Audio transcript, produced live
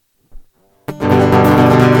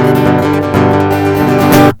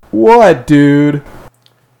What, dude?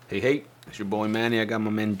 Hey, it's your boy Manny. I got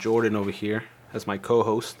my man Jordan over here as my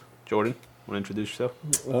co-host. Jordan, want to introduce yourself?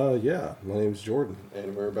 Yeah, my name's Jordan,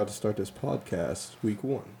 and we're about to start this podcast, week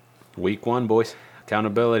 1. Week 1, boys.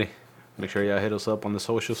 Accountability. Make sure y'all hit us up on the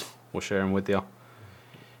socials. We'll share them with y'all.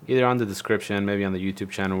 Either on the description, maybe on the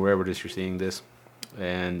YouTube channel, wherever it is you're seeing this.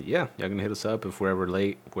 And yeah, y'all can hit us up if we're ever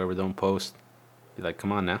late, if we ever don't post. Be like,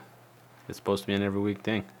 come on now. It's supposed to be an every week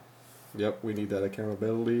thing. Yep, we need that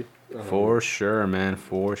accountability. For sure, man.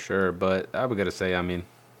 For sure. But I would gotta say, I mean,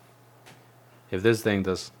 if this thing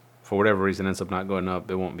does, for whatever reason, ends up not going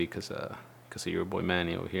up, it won't be because of your boy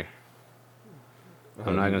Manny over here.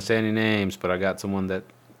 I'm not gonna say any names, but I got someone that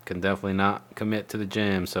can definitely not commit to the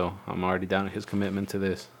gym, so I'm already down his commitment to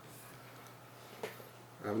this.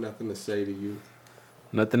 I have nothing to say to you.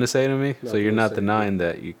 Nothing to say to me? So Nothing you're to not say to denying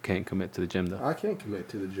that you can't commit to the gym, though? I can't commit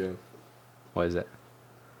to the gym Why is that?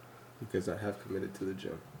 because I have committed to the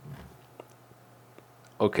gym.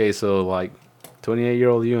 Okay, so like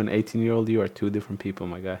 28-year-old you and 18-year-old you are two different people,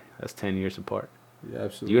 my guy. That's 10 years apart. Yeah,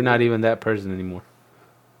 absolutely. You're not even that person anymore.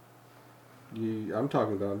 I'm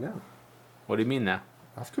talking about now. What do you mean now?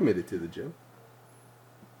 I've committed to the gym.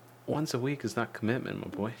 Once a week is not commitment, my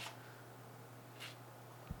boy.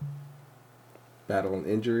 Battling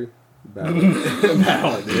injury, battling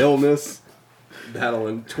illness,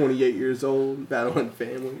 battling 28 years old, battling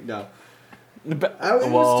family. No. It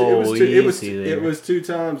was 2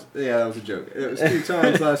 times. Yeah, that was a joke. It was 2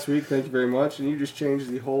 times last week. Thank you very much. And you just changed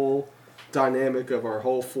the whole dynamic of our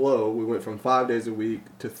whole flow. We went from 5 days a week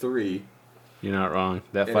to 3. You're not wrong.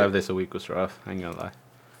 That 5 days a week was rough. I ain't gonna lie.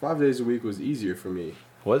 5 days a week was easier for me.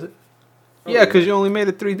 Was it? Oh, yeah, because you only made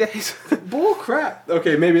it 3 days. Bull crap.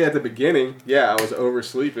 Okay, maybe at the beginning, yeah, I was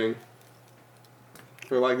oversleeping.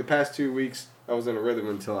 For like the past 2 weeks, I was in a rhythm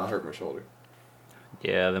until I hurt my shoulder.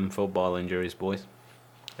 Yeah, them football injuries, boys.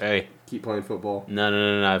 Hey. Keep playing football.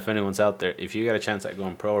 No. If anyone's out there, if you got a chance at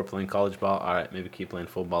going pro or playing college ball, all right, maybe keep playing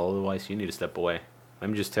football. Otherwise, you need to step away. Let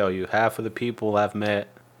me just tell you, half of the people I've met,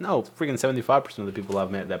 no, freaking 75% of the people I've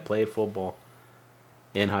met that played football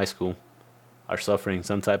in high school are suffering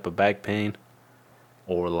some type of back pain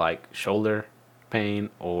or like shoulder pain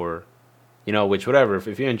or, which whatever.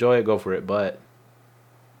 If you enjoy it, go for it. But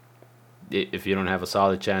if you don't have a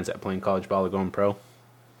solid chance at playing college ball or going pro,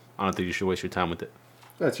 I don't think you should waste your time with it.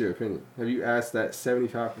 That's your opinion. Have you asked that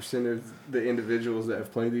 75% of the individuals that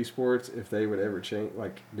have played these sports if they would ever change?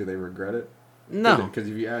 Like, do they regret it? No. Because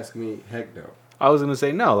if you ask me, heck no. I was going to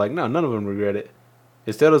say no. Like, no, none of them regret it.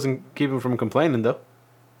 It still doesn't keep them from complaining, though.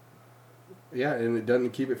 Yeah, and it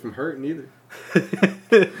doesn't keep it from hurting either.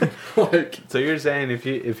 So you're saying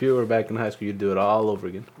if you were back in high school, you'd do it all over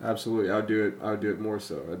again? Absolutely. I would do it more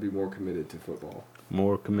so. I'd be more committed to football.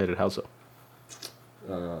 More committed? How so?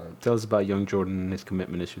 Tell us about young Jordan and his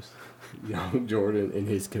commitment issues. Young Jordan and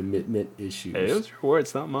his commitment issues. Hey, it was your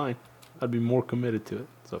words, not mine. I'd be more committed to it.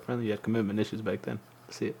 So apparently you had commitment issues back then.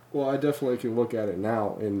 I see it. Well, I definitely can look at it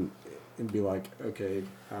now and be like, okay,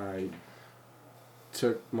 I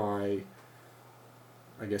took my,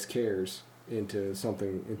 I guess, cares into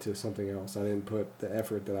something else. I didn't put the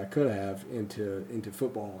effort that I could have into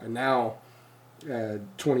football. And now, a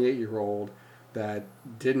 28-year-old that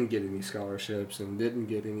didn't get any scholarships and didn't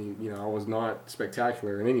get any, I was not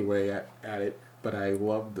spectacular in any way at it, but I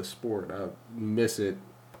loved the sport. I miss it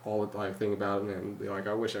all the time, think about it and be like,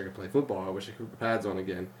 I wish I could play football. I wish I could put pads on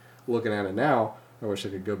again. Looking at it now, I wish I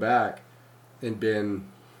could go back and been,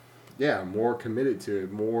 more committed to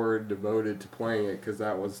it, more devoted to playing it, because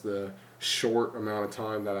that was the short amount of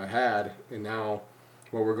time that I had. And now,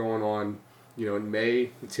 we're going on, in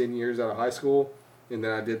May, 10 years out of high school, and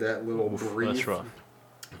then I did that little brief. That's rough.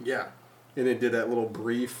 Yeah, and then did that little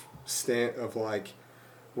brief stint of like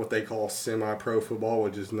what they call semi-pro football,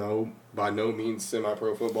 which is by no means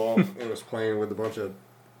semi-pro football, and was playing with a bunch of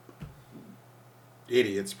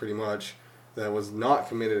idiots, pretty much, that was not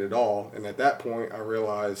committed at all. And at that point, I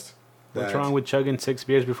realized that what's wrong with chugging 6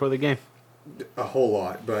 beers before the game? A whole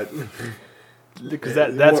lot, but because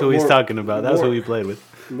that's who he's talking about. That's who he played with.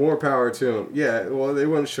 More power to them. Yeah, well, they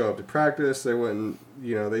wouldn't show up to practice. They wouldn't,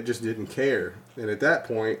 they just didn't care. And at that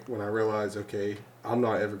point, when I realized, okay, I'm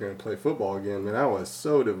not ever going to play football again, man, I was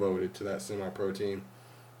so devoted to that semi-pro team.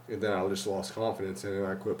 And then I just lost confidence in it, and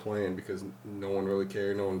I quit playing because no one really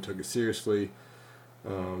cared. No one took it seriously.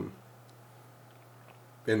 And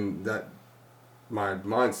that my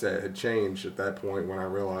mindset had changed at that point when I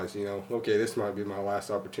realized, okay, this might be my last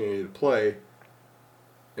opportunity to play.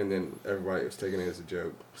 And then everybody was taking it as a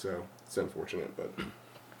joke. So it's unfortunate, but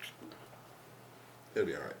it'll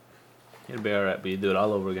be all right. It'll be all right, but you do it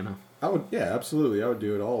all over again, huh? I would, yeah, absolutely. I would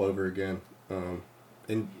do it all over again.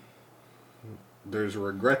 And there's a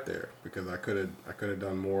regret there because I could have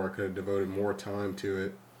done more. I could have devoted more time to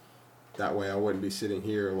it. That way, I wouldn't be sitting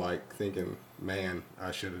here like thinking, "Man,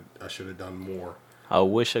 I should have done more." I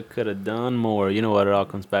wish I could have done more. You know what it all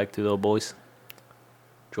comes back to, though, boys?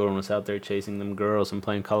 Jordan was out there chasing them girls and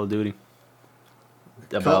playing Call of Duty.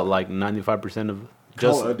 About like 95% of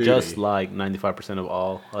just like 95% of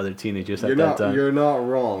all other teenagers at that time. You're not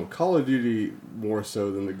wrong. Call of Duty more so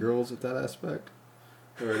than the girls at that aspect,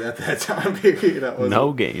 or at that time period. That was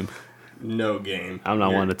no game. No game. I'm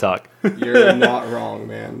not one to talk. You're not wrong,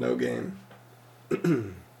 man. No game.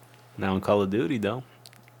 Now in Call of Duty, though.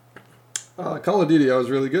 Call of Duty, I was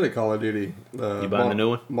really good at Call of Duty. You buying the new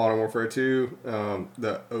one? Modern Warfare 2,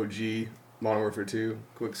 the OG Modern Warfare 2,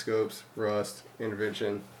 Quick Scopes, Rust,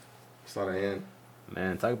 Intervention, Sleight of Hand.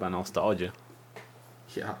 Man, talk about nostalgia.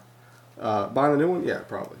 Yeah. Buying the new one? Yeah,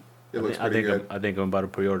 probably. It looks pretty good. I think I'm about to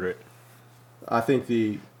pre-order it. I think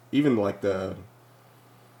even like the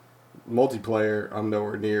multiplayer, I'm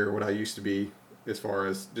nowhere near what I used to be as far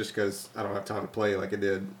as just because I don't have time to play like I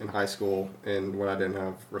did in high school and when I didn't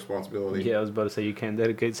have responsibility. Yeah, I was about to say you can't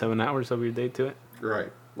dedicate 7 hours of your day to it.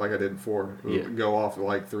 Right, like I did before. Yeah. Go off at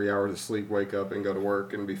like 3 hours of sleep, wake up and go to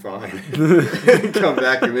work and be fine. Come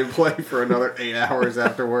back and then play for another 8 hours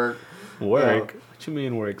after work. Work? What you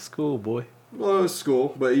mean work? School, boy. Well, it was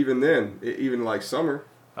school, but even then, even like summer.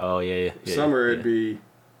 Oh, yeah. Summer, it'd be...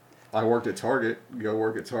 I worked at Target, go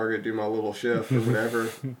work at Target, do my little shift or whatever.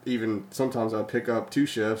 Even sometimes I'd pick up 2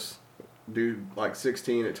 shifts, do like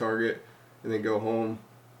 16 at Target, and then go home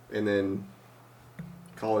and then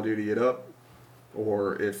Call of Duty it up.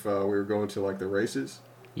 Or if we were going to like the races,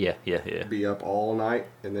 yeah, be up all night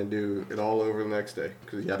and then do it all over the next day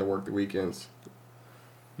because you had to work the weekends.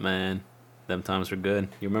 Man, them times were good.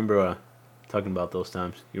 You remember talking about those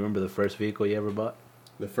times? You remember the first vehicle you ever bought?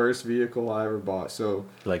 The first vehicle I ever bought. So,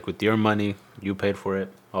 like with your money, you paid for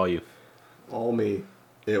it, all you. All me.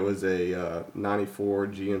 It was a 94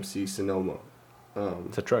 GMC Sonoma.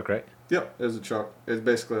 It's a truck, right? Yep, it was a truck. It's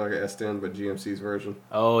basically like an S10, but GMC's version.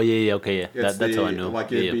 Oh, yeah, okay, yeah. That's how I know.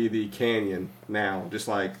 Like it'd be the Canyon now, just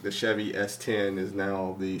like the Chevy S10 is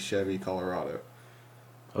now the Chevy Colorado.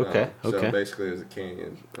 Okay. So basically it was a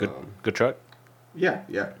Canyon. Good truck? Yeah,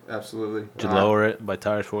 absolutely. Did you lower it, buy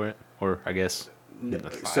tires for it? Or I guess...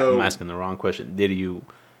 So I'm asking the wrong question. Did you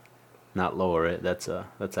not lower it? That's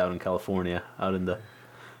out in California, out in the.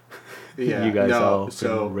 Yeah, you guys all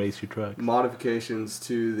so race your trucks. Modifications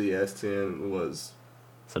to the S10 was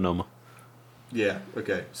Sonoma. Yeah.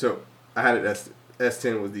 Okay. So I had an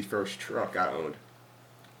S10 was the first truck I owned,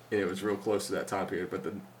 and it was real close to that time period. But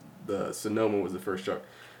the Sonoma was the first truck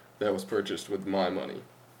that was purchased with my money.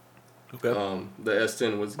 Okay. The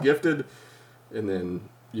S10 was gifted, and then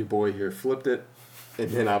your boy here flipped it. And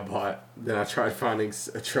then I tried finding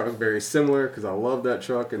a truck very similar because I loved that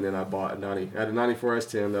truck. And then I bought I had a 94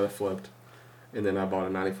 S10 that I flipped. And then I bought a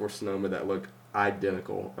 94 Sonoma that looked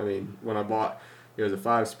identical. I mean, when I bought, it was a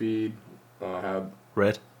 5-speed. Had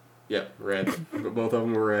red? Yep, red. But both of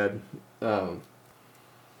them were red.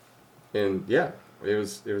 And yeah, it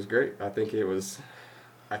was great. I think it was,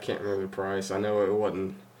 I can't remember the price. I know it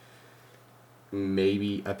wasn't,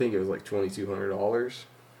 I think it was like $2,200.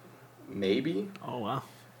 Maybe. Oh wow!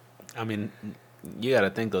 I mean, you got to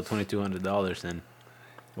think though, $2,200 in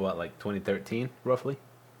what, like 2013, roughly,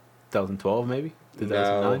 2012, maybe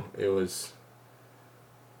 2009. No, it was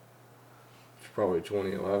probably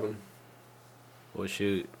 2011. Well,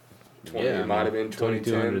 shoot. It might have been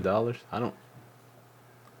 $2,200. I don't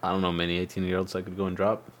know many 18-year-olds that could go and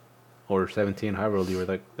drop, or 17, however old you were,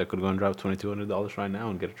 that could go and drop $2,200 right now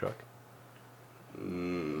and get a truck.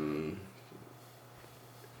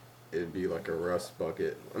 It'd be like a rust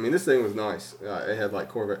bucket. I mean, this thing was nice. It had like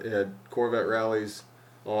Corvette rallies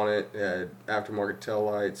on it. It had aftermarket tail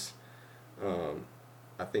lights. I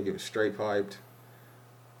think it was straight piped.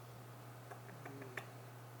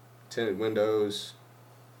 Tinted windows.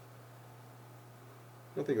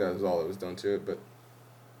 I don't think that was all that was done to it, but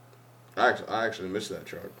I actually missed that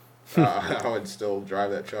truck. I would still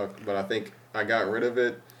drive that truck, but I think I got rid of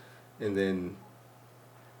it, and then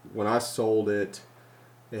when I sold it,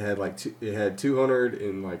 it had it had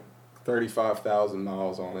 235,000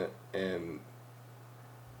 miles on it, and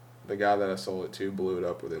the guy that I sold it to blew it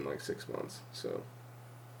up within like 6 months. So,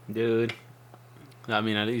 dude, I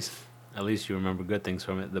mean, at least you remember good things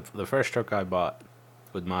from it. The first truck I bought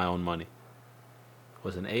with my own money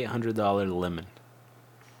was an $800 Lemon.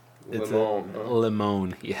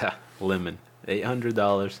 Lemon, yeah, Lemon.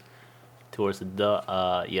 $800 towards the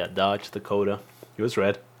Dodge Dakota. It was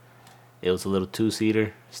red. It was a little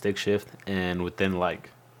 2-seater, stick shift, and within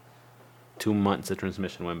like 2 months the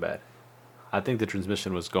transmission went bad. I think the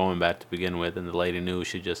transmission was going bad to begin with, and the lady knew.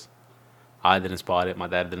 I didn't spot it. My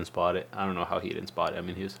dad didn't spot it. I don't know how he didn't spot it. I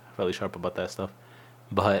mean, he was fairly sharp about that stuff.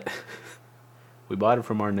 But we bought it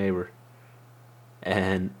from our neighbor.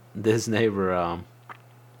 And this neighbor,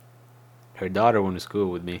 her daughter went to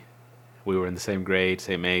school with me. We were in the same grade,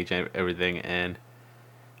 same age, everything. And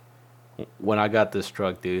when I got this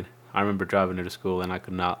truck, dude, I remember driving her to school and I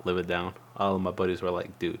could not live it down. All of my buddies were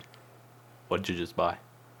like, dude, what did you just buy?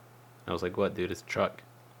 I was like, what, dude? It's a truck.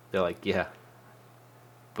 They're like, yeah.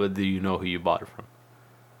 But do you know who you bought it from?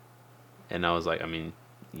 And I was like, I mean,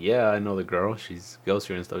 yeah, I know the girl. She goes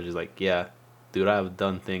here and stuff. She's like, yeah, dude, I have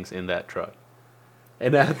done things in that truck.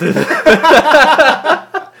 And after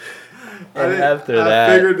that,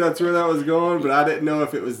 I figured that's where that was going, but I didn't know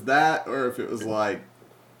if it was that or if it was like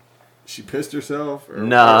she pissed herself. Or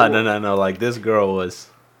no. Like, this girl was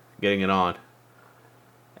getting it on.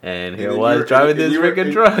 And here was driving this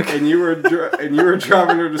freaking truck. And you were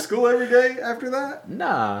driving her to school every day after that?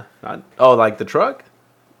 Nah. Like the truck?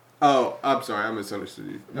 Oh, I'm sorry. I misunderstood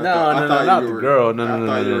you. I thought not the girl. No. I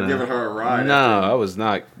thought you were giving her a ride. No, I was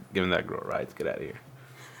not giving that girl rides. Get out of here.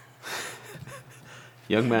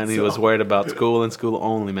 Young man, he was worried about school and school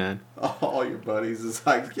only, man. All your buddies is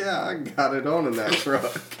like, yeah, I got it on in that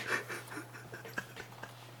truck.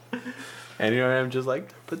 And here I am just like,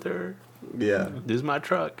 but there. Yeah. This is my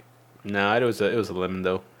truck. No, it was a lemon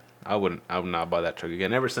though. I would not buy that truck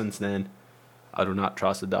again. Ever since then, I do not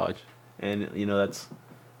trust a Dodge. And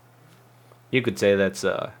you could say that's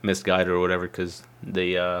misguided or whatever, because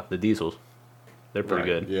the diesels, they're pretty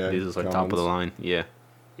good. Yeah. Diesels are top of the line. Yeah.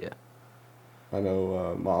 I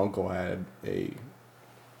know my uncle had a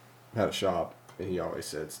shop, and he always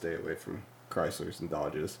said stay away from Chryslers and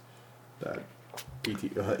Dodges. That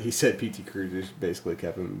he said PT Cruisers basically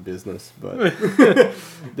kept him in business, but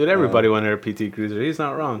dude, everybody wanted a PT Cruiser. He's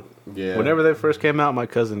not wrong. Yeah. Whenever they first came out, my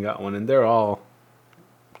cousin got one, and they're all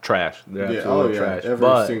trash. They're absolutely trash.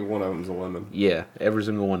 Every single one of them's a lemon. Yeah, every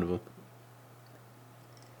single one of them.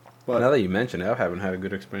 But now that you mention it, I haven't had a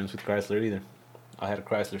good experience with Chrysler either. I had a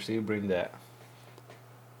Chrysler Sebring that,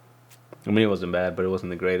 I mean, it wasn't bad, but it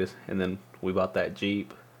wasn't the greatest. And then we bought that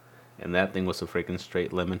Jeep, and that thing was a freaking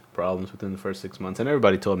straight lemon. Problems within the first 6 months. And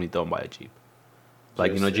everybody told me don't buy a Jeep.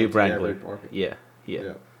 Like, Jeep Wrangler. Yeah.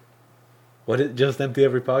 What, it just empty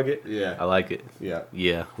every pocket? Yeah. I like it. Yeah.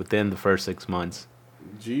 Yeah, within the first 6 months.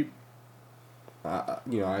 Jeep,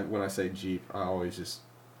 when I say Jeep, I always just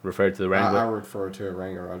refer to the Wrangler? I refer to a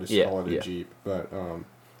Wrangler. I just call it a Jeep. But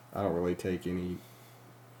I don't really take any,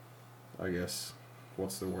 I guess,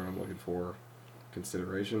 what's the word I'm looking for,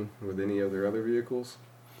 consideration with any of their other vehicles.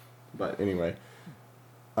 But anyway,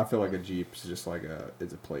 I feel like a Jeep is just like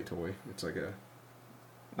it's a play toy. It's like a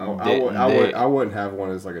I wouldn't have one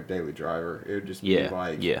as like a daily driver. It would just be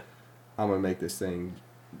like, I'm gonna make this thing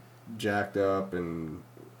jacked up and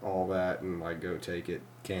all that, and like go take it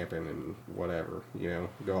camping and whatever,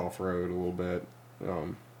 go off road a little bit.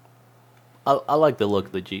 I like the look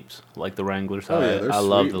of the Jeeps, like the Wranglers. I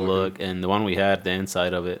love the look, and the one we had, the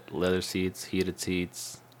inside of it, leather seats, heated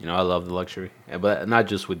seats. I love the luxury, but not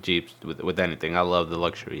just with Jeeps, with anything. I love the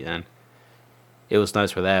luxury, and it was nice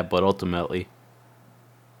for that. But ultimately,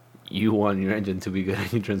 you want your engine to be good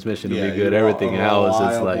and your transmission to be good. Everything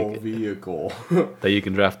else is like vehicle that you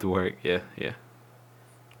can drive to work. Yeah.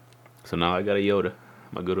 So now I got a Yoda.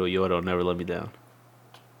 My good old Yoda will never let me down.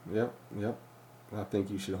 Yep. I think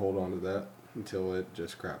you should hold on to that until it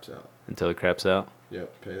just craps out. Until it craps out?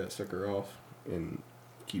 Yep, pay that sucker off and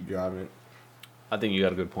keep driving it. I think you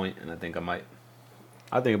got a good point, and I think I might.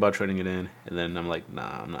 I think about trading it in, and then I'm like,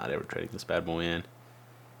 nah, I'm not ever trading this bad boy in.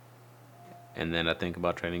 And then I think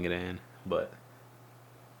about trading it in, but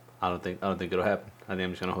I don't think it'll happen. I think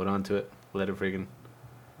I'm just gonna hold on to it, let it freaking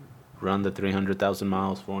run the 300,000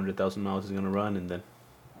 miles, 400,000 miles is gonna run, and then.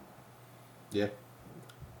 Yeah.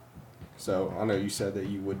 So I know you said that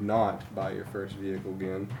you would not buy your first vehicle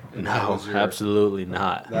again. No, absolutely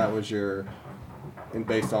not. That was and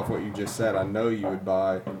based off what you just said, I know you would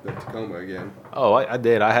buy the Tacoma again. Oh, I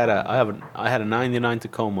did. I had a '99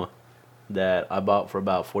 Tacoma that I bought for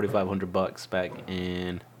about $4,500 back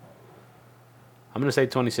in. I'm gonna say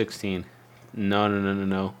 2016.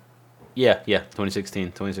 No. Yeah,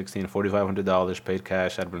 2016. $4,500 paid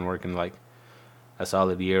cash. I'd been working like a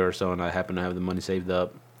solid year or so, and I happened to have the money saved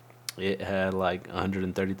up. It had like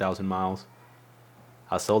 130,000 miles.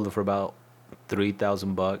 I sold it for about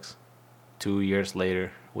 $3,000 2 years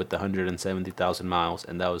later with 170,000 miles,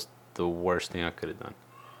 and that was the worst thing I could have done.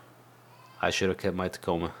 I should have kept my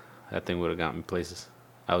Tacoma. That thing would have got me places.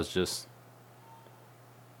 I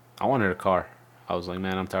wanted a car. I was like,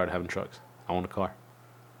 man, I'm tired of having trucks. I want a car.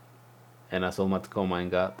 and I sold my Tacoma and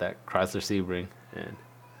got that Chrysler Sebring. And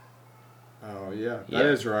Oh yeah, that Yeah.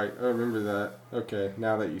 is right. I remember that. Okay,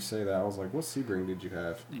 now that you say that, I was like, what Sebring did you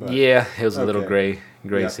have? But, yeah, it was a little okay.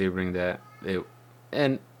 gray Yeah. Sebring that it.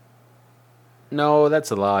 And no,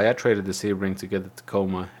 that's a lie. I traded the Sebring to get the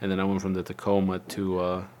Tacoma, and then I went from the Tacoma to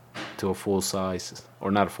a full size, or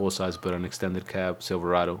not a full size, but an extended cab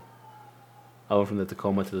Silverado. I went from the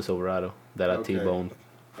Tacoma to the Silverado that I Okay. T-boned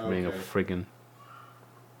for being a Okay. freaking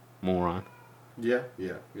moron. Yeah,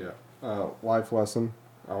 yeah, yeah. Life lesson.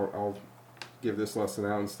 I'll give this lesson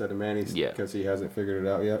out instead of Manny's Yeah. because he hasn't figured it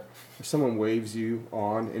out yet. If someone waves you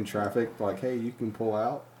on in traffic, like, hey, you can pull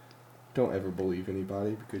out, don't ever believe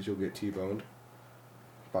anybody because you'll get T-boned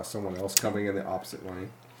by someone else coming in the opposite lane.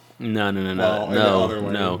 No, no, no, Well, no, in the no, other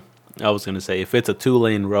lane. no. I was gonna say if it's a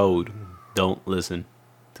 2-lane road, don't listen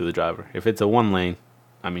to the driver. If it's a 1-lane,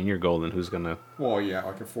 I mean you're golden. Who's gonna? Well, yeah,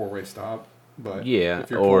 like a four-way stop. But Yeah,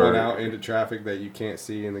 if you're or- pulling out into traffic that you can't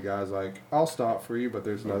see and the guy's like, I'll stop for you, but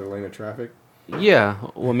there's another lane of traffic. Yeah,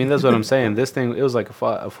 well, I mean that's what I'm saying. This thing, it was like a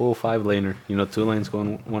full 5-laner. You know, 2 lanes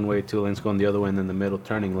going one way, 2 lanes going the other way, and then the middle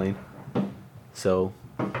turning lane. So,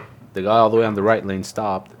 the guy all the way on the right lane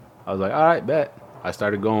stopped. I was like, all right, bet. I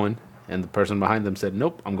started going, and the person behind them said,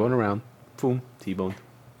 nope, I'm going around. Boom, T-bone.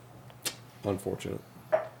 Unfortunate.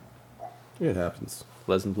 It happens.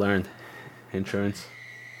 Lessons learned. Insurance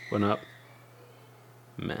went up.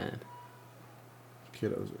 Man.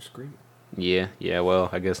 Kiddos are screaming. Yeah, well,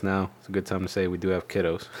 I guess now it's a good time to say we do have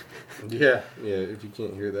kiddos. Yeah, yeah, if you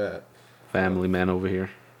can't hear that. Family man over here.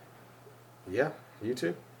 Yeah, you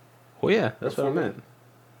too. Well, yeah, that's what I Before me. meant.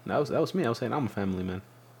 That was me. I was saying I'm a family man.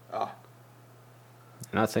 Ah,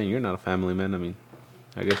 Not saying you're not a family man. I mean,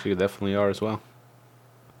 I guess you definitely are as well.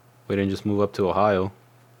 We didn't just move up to Ohio,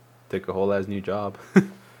 take a whole ass new job.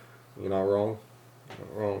 you're not wrong.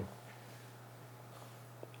 Not wrong.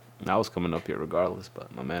 I was coming up here regardless,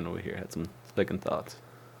 but my man over here had some second thoughts.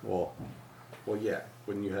 Well, yeah.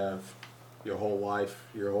 When you have your whole life,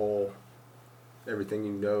 your whole everything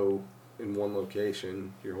you know in one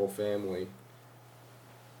location, your whole family.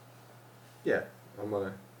 Yeah,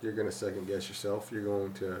 you're gonna second guess yourself. You're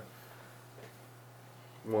going to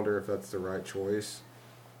wonder if that's the right choice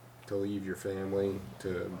to leave your family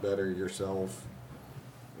to better yourself.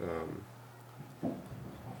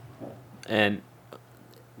 And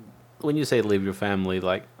when you say leave your family,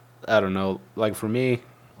 like, I don't know, like for me,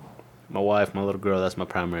 my wife, my little girl, that's my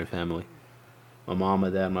primary family. My mom, my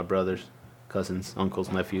dad, my brothers, cousins,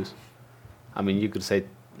 uncles, nephews. I mean, you could say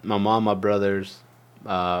my mom, my brothers,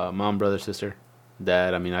 mom, brother, sister,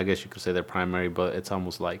 dad. I mean, I guess you could say they're primary, but it's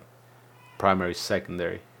almost like primary,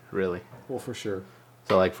 secondary, really. Well, for sure.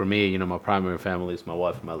 So, like, for me, you know, my primary family is my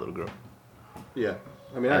wife and my little girl. Yeah,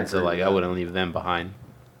 I mean, I And so, agree like, with I that. wouldn't leave them behind.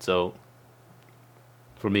 So,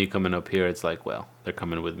 for me coming up here, it's like, well, they're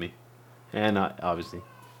coming with me. And obviously,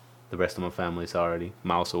 the rest of my family's already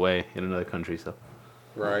miles away in another country, so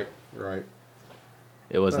Right.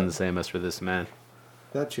 it wasn't Right. the same as for this man.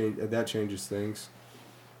 That changes things,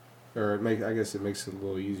 or I guess it makes it a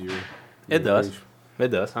little easier. It does. It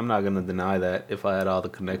does. I'm not going to deny that if I had all the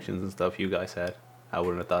connections and stuff you guys had, I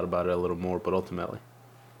wouldn't have thought about it a little more, but ultimately.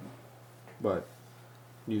 But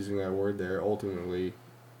using that word there, ultimately,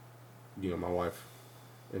 you know, my wife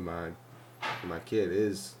and my kid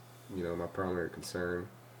is, you know, my primary concern,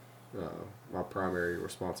 my primary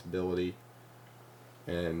responsibility,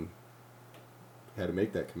 and had to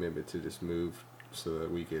make that commitment to just move so that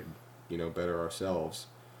we could, you know, better ourselves.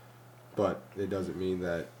 But it doesn't mean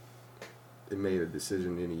that it made a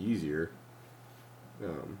decision any easier.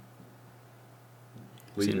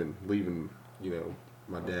 Leaving, you know,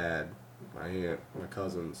 my dad, my aunt, my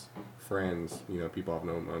cousins, friends, you know, people I've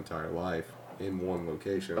known my entire life in one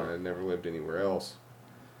location. I had never lived anywhere else.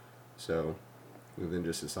 So, and then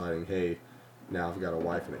just deciding, hey, now I've got a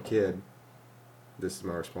wife and a kid. This is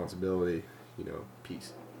my responsibility. You know,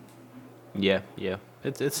 peace. Yeah.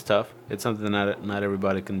 It's tough. It's something that not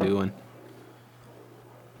everybody can do, and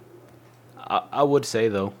I would say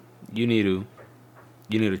though, you need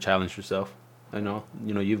to challenge yourself. I know,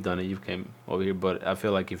 you know, you've done it. You've came over here, but I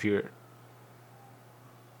feel like if you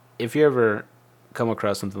ever come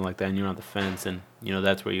across something like that and you're on the fence and you know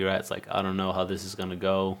that's where you're at, it's like I don't know how this is gonna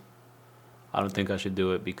go. I don't think I should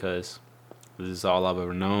do it because this is all I've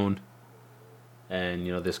ever known, and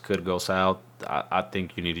you know this could go south. I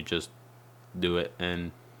think you need to just do it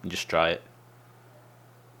and just try it.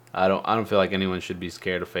 I don't feel like anyone should be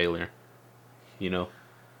scared of failure. You know,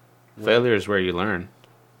 failure is where you learn.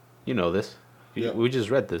 You know this. Yep. We just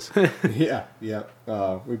read this. Yeah.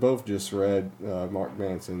 We both just read Mark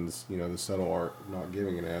Manson's, you know, The Subtle Art of Not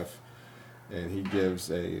Giving an F, and he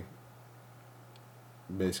gives a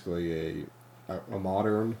basically a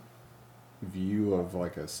modern view of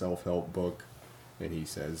like a self-help book, and he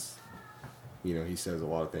says, he says a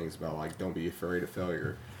lot of things about like don't be afraid of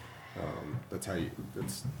failure. That's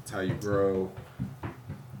how you grow.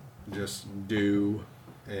 Just do,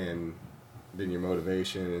 and then your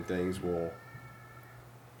motivation and things will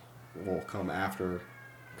come after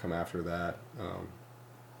that.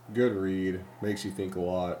 Good read, makes you think a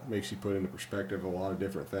lot, makes you put into perspective a lot of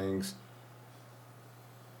different things,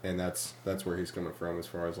 and that's where he's coming from as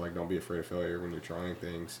far as like don't be afraid of failure when you're trying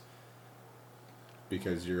things,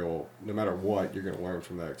 because no matter what, you're going to learn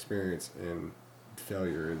from that experience, and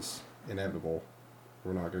failure is inevitable.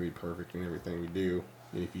 We're not going to be perfect in everything we do,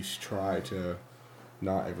 and if you try to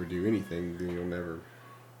not ever do anything, then you'll never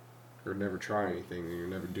try anything, and you'll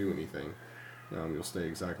never do anything. You'll stay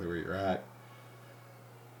exactly where you're at.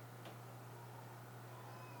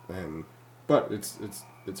 But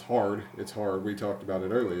it's hard. It's hard. We talked about it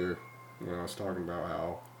earlier when I was talking about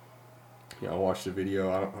how, I watched a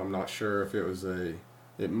video. I'm not sure if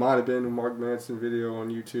it might have been a Mark Manson video on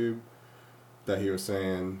YouTube, that he was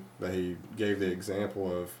saying that he gave the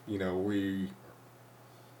example of, we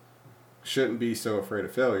shouldn't be so afraid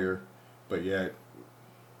of failure, but yet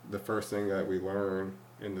the first thing that we learn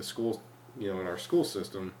in the school, in our school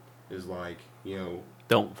system is like,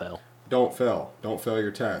 don't fail. Don't fail. Don't fail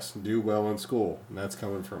your tests. Do well in school. And that's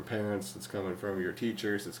coming from parents. It's coming from your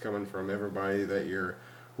teachers. It's coming from everybody that you're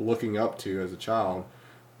looking up to as a child,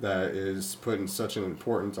 that is putting such an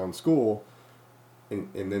importance on school. And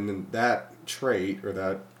then that trait or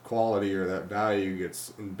that quality or that value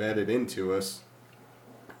gets embedded into us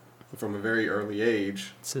from a very early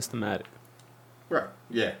age. Systematic. Right.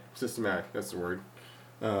 Yeah. Systematic. That's the word.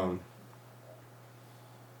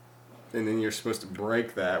 And then you're supposed to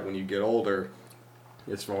break that when you get older,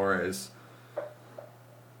 as far as,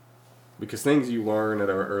 because things you learn at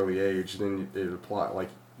an early age, then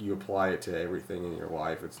you apply it to everything in your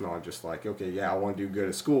life. It's not just like, okay, yeah, I want to do good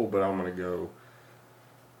at school, but I'm going to go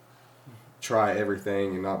try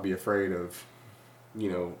everything and not be afraid of,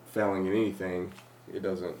 failing at anything. It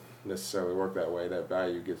doesn't necessarily work that way. That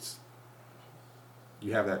value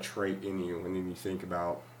you have that trait in you, and then you think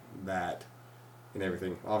about that and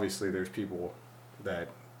everything. Obviously, there's people that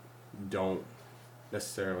don't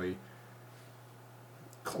necessarily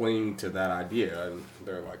cling to that idea, and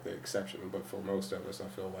they're like the exception. But for most of us, I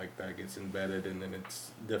feel like that gets embedded, and then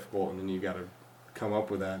it's difficult, and then you got to come up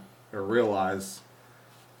with that or realize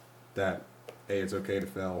that, hey, it's okay to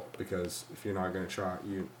fail, because if you're not going to try,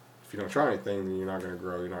 if you don't try anything, then you're not going to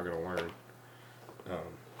grow. You're not going to learn.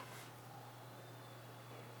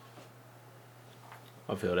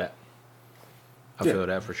 I feel that. I feel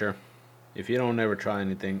that for sure. If you don't ever try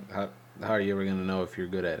anything, how are you ever going to know if you're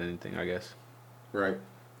good at anything, I guess? Right.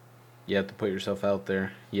 You have to put yourself out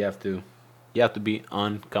there. You have to be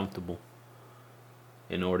uncomfortable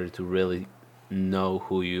in order to really know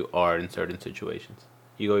who you are in certain situations.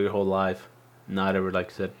 You go your whole life not ever,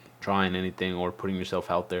 like I said, trying anything or putting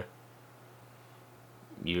yourself out there.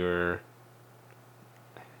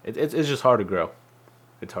 It's just hard to grow.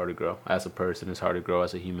 It's hard to grow as a person. It's hard to grow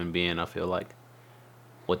as a human being, I feel like,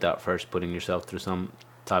 without first putting yourself through some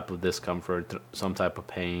type of discomfort, some type of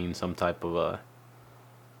pain, some type of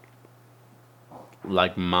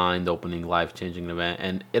like mind-opening, life-changing event.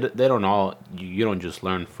 And you don't just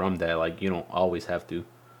learn from that. Like, you don't always have to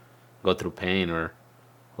go through pain or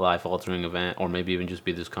life-altering event, or maybe even just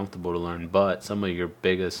be discomfortable to learn. But some of your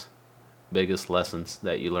biggest lessons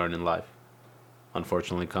that you learn in life,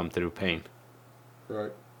 unfortunately, come through pain.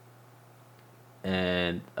 Right.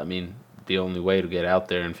 And I mean, the only way to get out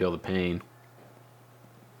there and feel the pain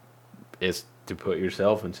is to put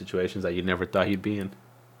yourself in situations that you never thought you'd be in.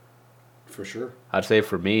 For sure. I'd say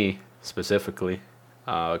for me specifically,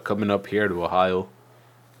 coming up here to Ohio,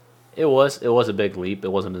 it was a big leap.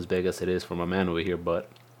 It wasn't as big as it is for my man over here, but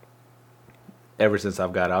ever since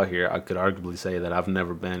I've got out here, I could arguably say that I've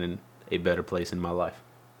never been in a better place in my life.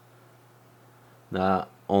 Not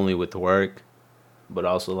only with the work, but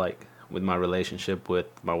also like with my relationship with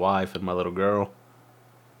my wife and my little girl,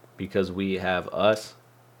 because we have us,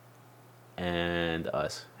 and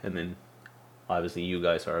then obviously you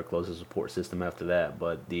guys are our closest support system after that.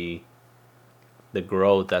 But the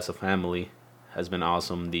growth as a family has been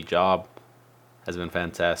awesome. The job has been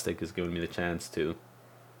fantastic. It's given me the chance to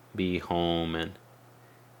be home and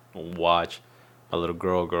watch my little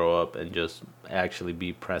girl grow up and just actually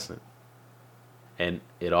be present. And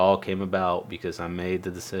it all came about because I made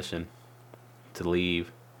the decision to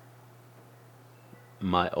leave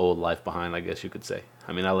my old life behind, I guess you could say.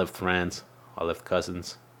 I mean, I left friends, I left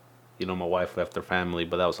cousins, you know, my wife left her family,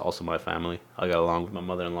 but that was also my family. I got along with my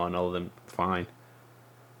mother-in-law and all of them fine.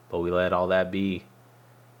 But we let all that be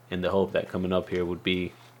in the hope that coming up here would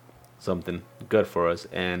be something good for us.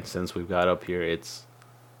 And since we've got up here, it's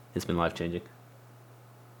been life-changing.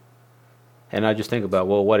 And I just think about,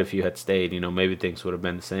 well, what if you had stayed? You know, maybe things would have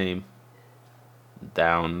been the same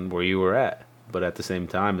down where you were at. But at the same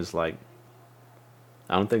time, it's like,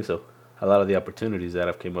 I don't think so. A lot of the opportunities that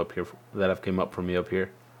have came up for me up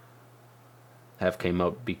here have came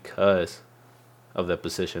up because of the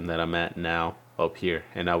position that I'm at now up here,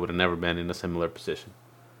 and I would have never been in a similar position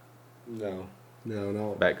No.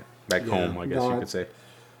 back Yeah, home, I guess you could say.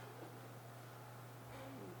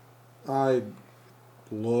 I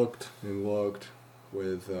looked and looked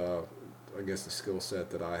with, I guess, the skill set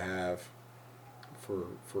that I have for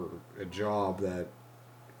a job that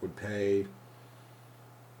would pay,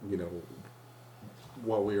 you know,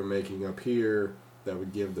 what we were making up here, that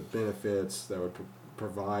would give the benefits, that would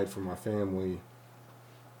provide for my family,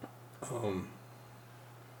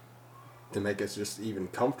 to make us just even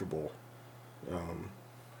comfortable,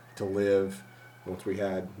 to live. Once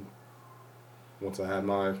I had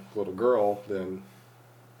my little girl, then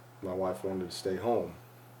my wife wanted to stay home.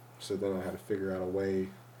 So then I had to figure out a way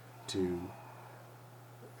to,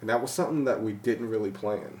 and that was something that we didn't really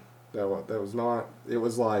plan. That was not, it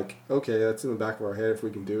was like, okay, that's in the back of our head. If we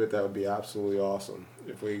can do it, that would be absolutely awesome.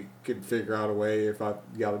 If we could figure out a way, if I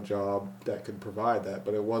got a job that could provide that.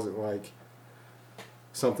 But it wasn't like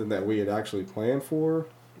something that we had actually planned for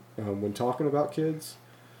when talking about kids.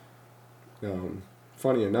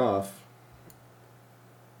 Funny enough,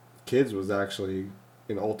 kids was actually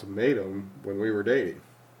an ultimatum when we were dating.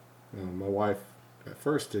 My wife at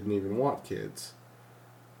first didn't even want kids.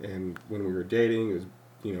 And when we were dating, it was,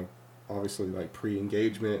 you know, obviously like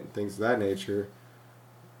pre-engagement and things of that nature.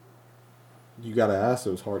 You got to ask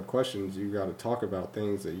those hard questions. You got to talk about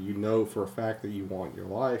things that you know for a fact that you want in your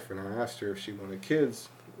life. And I asked her if she wanted kids.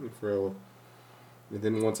 And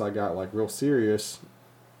then once I got like real serious,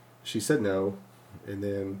 she said no. And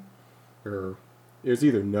then, or it was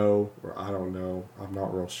either no or I don't know. I'm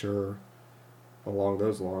not real sure along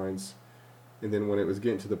those lines. And then when it was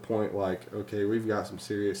getting to the point like, okay, we've got some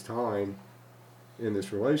serious time in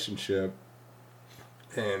this relationship,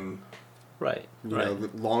 and you know,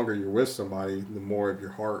 the longer you're with somebody, the more of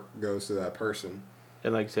your heart goes to that person.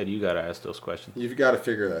 And like I said, you got to ask those questions. You've got to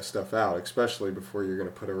figure that stuff out, especially before you're going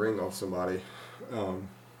to put a ring on somebody. And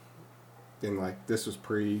like this was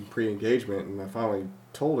pre-engagement, and I finally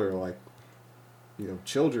told her, like, you know,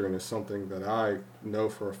 children is something that I know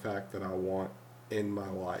for a fact that I want in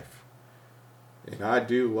my life. And I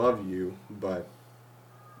do love you, but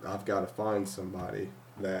I've got to find somebody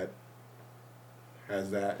that has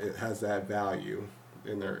that value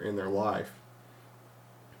in their life.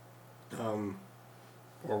 Or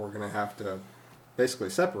we're gonna have to basically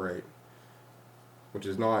separate, which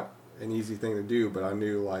is not an easy thing to do. But I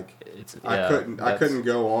knew like I couldn't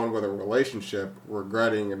go on with a relationship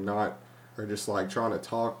regretting and not, or just like trying to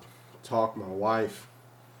talk my wife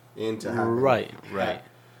into having right.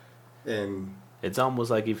 And it's almost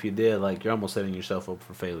like if you did, like you're almost setting yourself up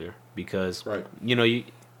for failure because you know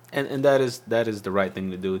and that is the right thing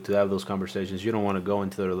to do, to have those conversations. You don't want to go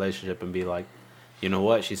into the relationship and be like, you know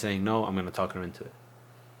what, she's saying no, I'm going to talk her into it.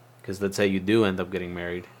 Because let's say you do end up getting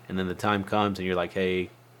married, and then the time comes and you're like, hey,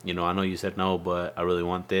 you know, I know you said no, but I really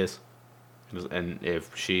want this. And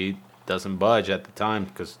if she doesn't budge at the time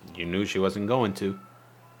because you knew she wasn't going to,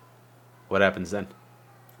 what happens then?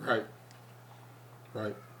 Right.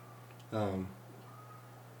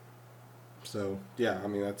 So yeah, I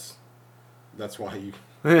mean that's why you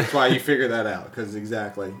figure that out, because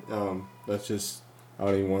exactly. That's just, I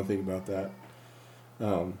don't even want to think about that.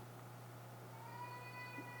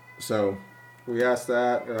 So we asked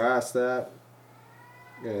that,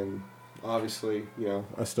 and obviously, you know,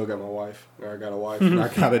 I still got my wife, or I got a wife, and I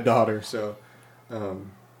got a daughter. So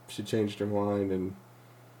she changed her mind and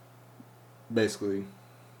basically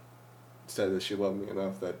said that she loved me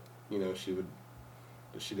enough that, you know, she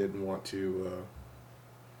didn't want to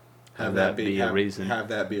have that be a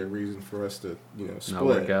reason for us to, you know, split. Not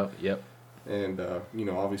work out. Yep. And you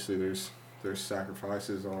know, obviously there's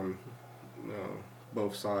sacrifices on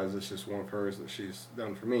both sides. It's just one of hers that she's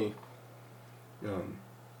done for me.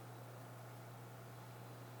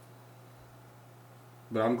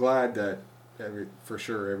 But I'm glad that for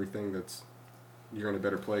sure everything that's, you're in a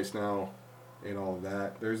better place now and all of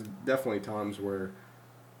that. There's definitely times where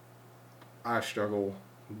I struggle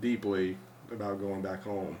deeply about going back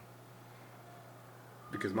home.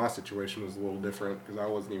 because my situation was a little different because I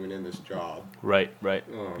wasn't even in this job. Right, right.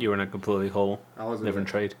 Um, You were in a completely whole I was different in a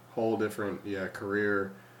trade. whole different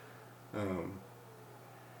career,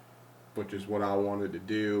 which is what I wanted to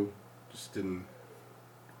do. Just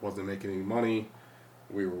wasn't making any money.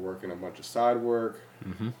 We were working a bunch of side work.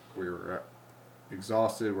 Mm-hmm. We were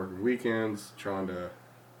exhausted, working weekends, trying to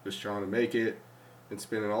make it, and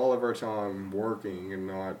spending all of our time working and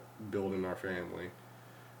not building our family.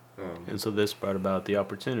 And so this brought about the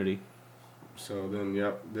opportunity. So then,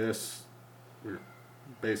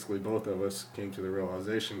 basically both of us came to the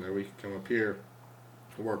realization that we could come up here,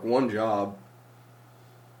 work one job,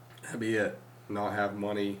 and be it. Not have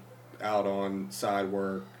money out on side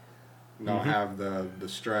work, not have the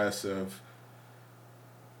stress of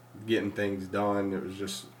getting things done. It was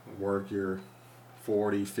just work your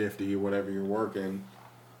 40, 50, whatever you're working,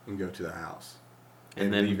 and go to the house.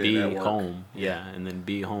 And then leave it be at work. home. Yeah, and then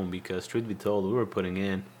be home because, truth be told, we were putting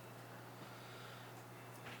in,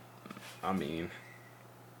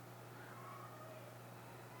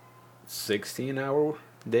 16-hour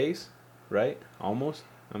days, right? Almost.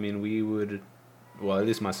 We would, well, at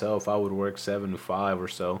least myself, I would work 7 to 5 or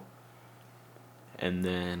so, and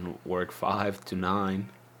then work 5 to 9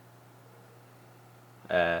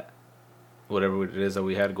 at whatever it is that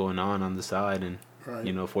we had going on the side, and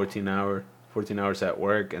Right. 14 hours at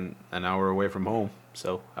work and an hour away from home.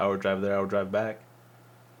 So hour drive there, hour drive back.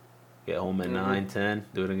 Get home at 9, 10,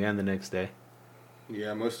 do it again the next day.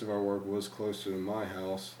 Yeah, most of our work was closer to my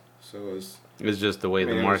house, so it was. It was just the way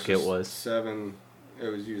the market was. 7. It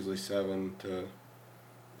was usually 7 to.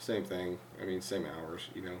 Same thing. Same hours.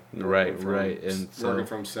 Right, Working right, and so working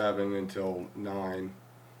from 7 until 9.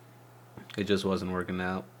 it just wasn't working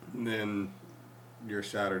out. And then your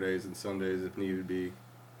Saturdays and Sundays, if needed be,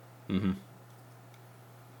 Mm-hmm.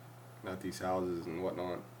 at these houses and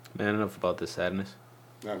whatnot. Man, enough about this sadness.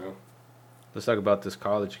 I don't know. Let's talk about this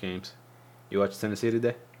college games. You watched Tennessee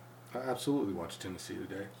today? I absolutely watched Tennessee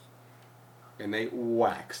today, and they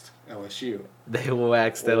waxed LSU. They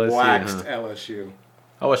waxed LSU. Waxed Huh? LSU.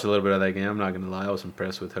 I watched a little bit of that game. I'm not gonna lie, I was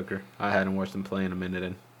impressed with Hooker. I hadn't watched him play in a minute,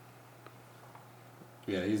 and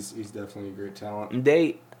Yeah, he's definitely a great talent.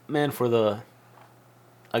 they, man, for the,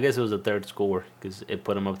 I guess it was the third score because it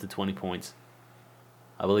put them up to 20 points.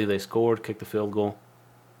 I believe they scored, kicked a field goal,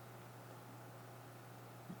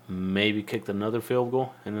 maybe kicked another field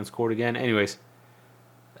goal, and then scored again. Anyways,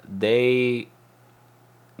 they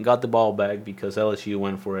got the ball back because LSU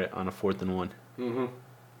went for it on a 4th and 1. Mm-hmm.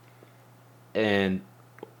 And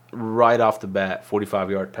right off the bat,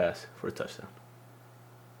 45-yard pass for a touchdown.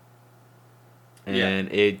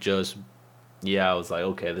 And it just, I was like,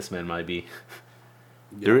 okay, this man might be.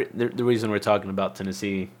 Yeah. The reason we're talking about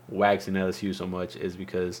Tennessee waxing LSU so much is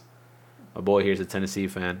because my boy here is a Tennessee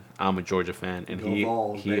fan. I'm a Georgia fan, and Go he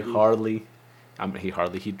Vols,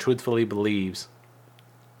 baby. he truthfully believes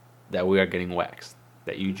that we are getting waxed.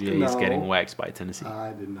 That UGA is No. getting waxed by Tennessee.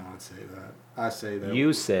 I did not say that. I say that.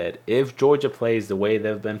 You said if Georgia plays the way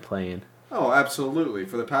they've been playing. Oh, absolutely.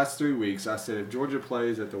 For the past 3 weeks, I said if Georgia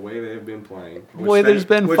plays at the way they've been playing. Boy, there's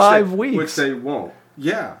been 5 weeks. Which they won't.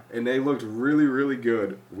 Yeah, and they looked really, really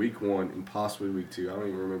good week 1 and possibly week 2. I don't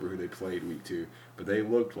even remember who they played week 2. But they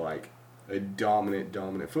looked like a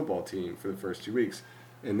dominant football team for the first 2 weeks.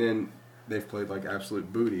 And then they've played like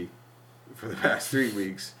absolute booty for the past 3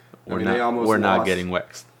 weeks. We're They not getting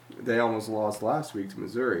waxed. They almost lost last week to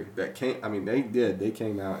Missouri. They did. They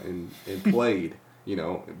came out and played,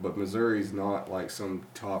 but Missouri's not like some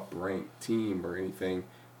top-ranked team or anything.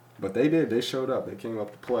 But they did. They showed up. They came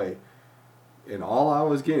up to play. And all I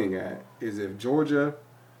was getting at is if Georgia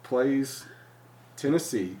plays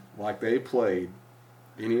Tennessee like they played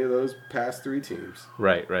any of those past 3 teams,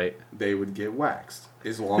 Right. they would get waxed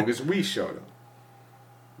as long as we showed up.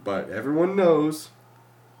 But everyone knows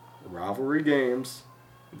rivalry games,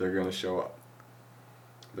 they're going to show up.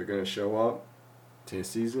 They're going to show up.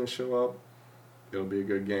 Tennessee's going to show up. It'll be a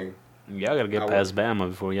good game. Y'all got to get past Bama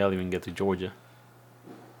before y'all even get to Georgia.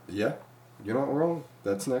 Yeah, you're not wrong.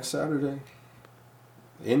 That's next Saturday.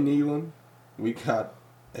 In Neyland, we got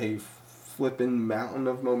a flipping mountain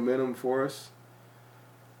of momentum for us.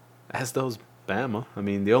 As those Bama.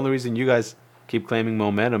 The only reason you guys keep claiming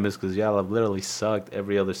momentum is because y'all have literally sucked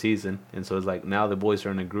every other season. And so it's like now the boys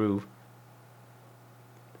are in a groove.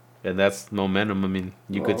 And that's momentum.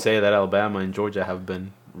 You could say that Alabama and Georgia have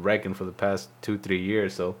been wrecking for the past 2-3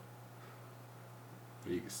 years. So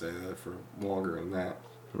You could say that for longer than that.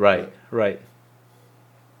 Right.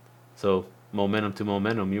 So momentum to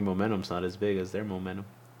momentum, your momentum's not as big as their momentum.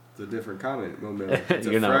 It's a different kind of momentum. It's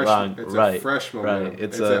You're a not fresh, wrong. It's a fresh momentum. Right.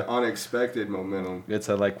 It's an unexpected momentum. It's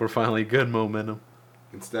a we're finally good momentum.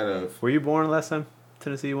 instead of Were you born last time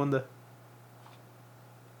Tennessee won the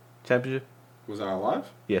championship? was I alive?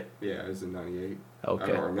 Yeah. Yeah, it was in '98. Okay. I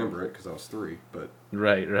don't remember it because I was 3, but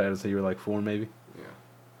Right. So you were like 4 maybe. yeah.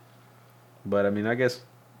 But I mean, I guess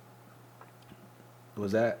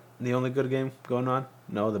was that the only good game going on?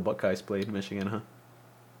 No, the Buckeyes played Michigan, huh?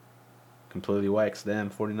 Completely waxed them,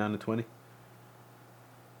 49-20.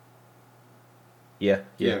 Yeah.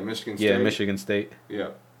 Michigan State. Yeah, Michigan State.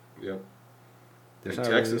 Yep. There's And not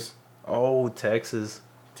really- Texas. Oh, Texas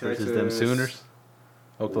versus them Sooners.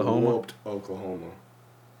 Oklahoma. Whooped Oklahoma.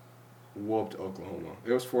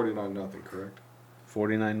 It was 49-0, correct?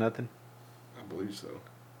 49-0. I believe so.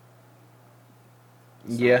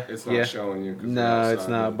 It's not showing you. 'Cause No, we're it's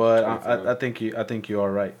outside not. the But 25. I think you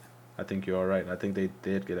are right. I think you are right. I think they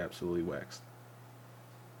did get absolutely waxed.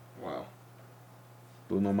 Wow.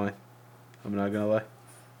 Blew my mind. I'm not gonna lie.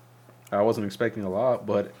 I wasn't expecting a lot,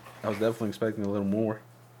 but I was definitely expecting a little more.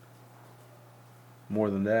 More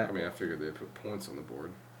than that. I mean, I figured they'd put points on the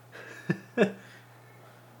board.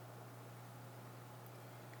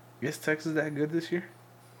 Is Texas that good this year?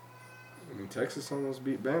 I mean, Texas almost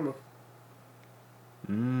beat Bama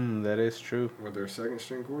That is true. with their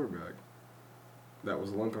second-string quarterback that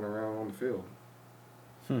was limping around on the field.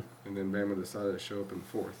 And then Bama decided to show up in the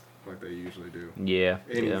fourth, like they usually do. Yeah,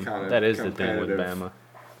 Any kind of that is the thing with competitive- Bama.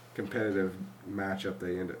 Competitive matchup,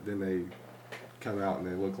 then they come out and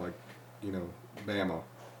they look like, Bama.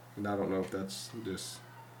 And I don't know if that's just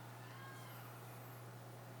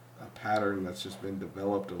a pattern that's just been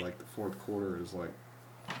developed, or like the fourth quarter is like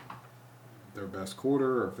their best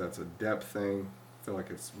quarter, or if that's a depth thing. I feel like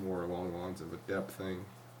it's more along the lines of a depth thing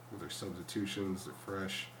with their substitutions. They're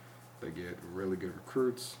fresh. They get really good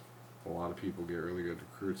recruits. A lot of people get really good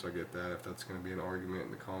recruits. I get that, if that's going to be an argument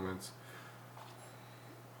in the comments.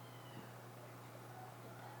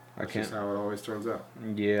 That's just how it always turns out.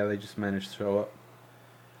 Yeah, they just managed to show up.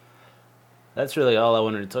 That's really all I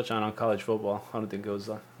wanted to touch on college football. I don't think it was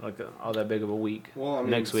all that big of a week. Well, I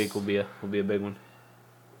mean, next week will be a big one.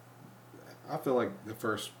 I feel like the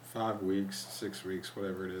first 5 weeks, 6 weeks,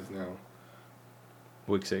 whatever it is now.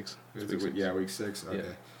 Week 6. Is it week 6? Okay.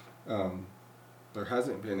 Yeah. There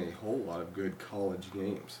hasn't been a whole lot of good college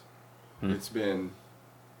games. It's been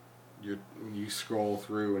you scroll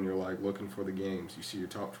through and you're like looking for the games. You see your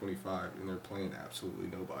top 25 and they're playing absolutely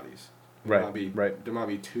nobody's. There might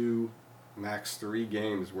be 2, max 3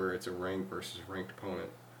 games where it's a ranked versus ranked opponent.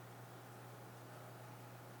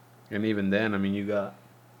 And even then, I mean, you got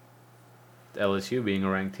LSU being a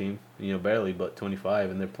ranked team, barely, but 25,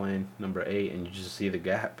 and they're playing number 8, and you just see the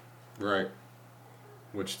gap. Right.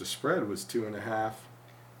 Which the spread was 2.5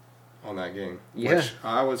 on that game. Yeah. Which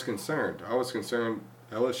I was concerned.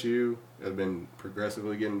 LSU has been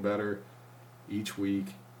progressively getting better each week.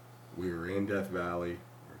 We were in Death Valley,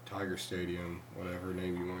 or Tiger Stadium, whatever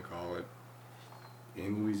name you want to call it,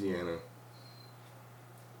 in Louisiana.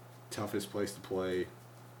 Toughest place to play.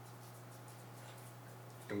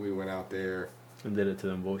 And we went out there And did it to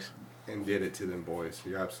them boys. and did it to them boys.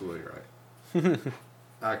 You're absolutely right.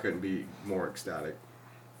 I couldn't be more ecstatic.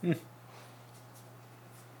 And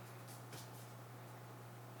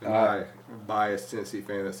I, biased Tennessee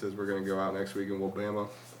fan that says we're going to go out next week and we'll Bama,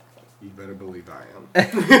 you better believe I am.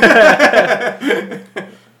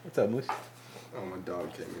 What's up, Moose? Oh, my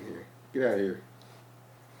dog came in here. Get out of here.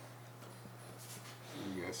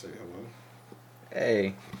 You going to say hello?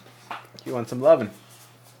 Hey, you want some loving?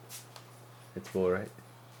 It's a boy, right?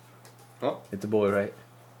 Oh, It's a boy, right?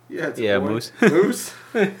 yeah, it's a boy. Moose. Moose?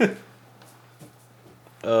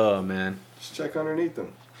 Oh, man. Just check underneath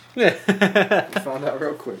them. Found out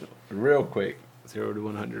real quick. Real quick. 0 to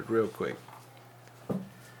 100, real quick.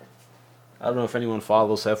 I don't know if anyone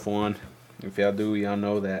follows F1. If y'all do, y'all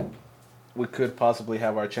know that we could possibly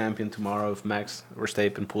have our champion tomorrow. If Max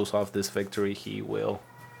Verstappen pulls off this victory, he will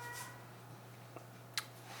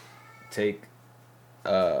take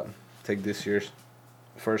this year's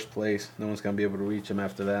first place. No one's gonna be able to reach him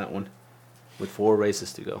after that one, with 4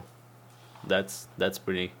 races to go. That's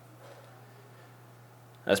pretty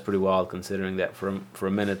wild, considering that for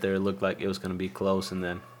a minute there it looked like it was gonna be close, and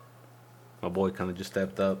then my boy kind of just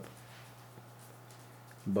stepped up.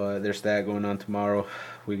 But there's that going on tomorrow.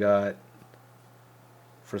 We got,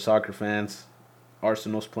 for soccer fans,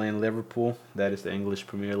 Arsenal's playing Liverpool. That is the English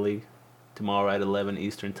Premier League. Tomorrow at 11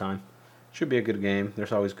 Eastern Time. Should be a good game.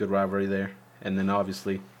 There's always good rivalry there. And then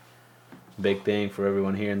obviously, big thing for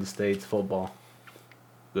everyone here in the States, football.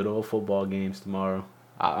 Good old football games tomorrow.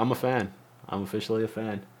 I'm a fan. I'm officially a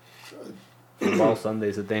fan. Football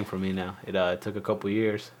Sunday's a thing for me now. It took a couple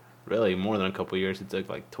years. Really, more than a couple years. It took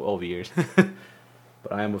like 12 years.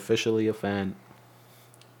 But I am officially a fan.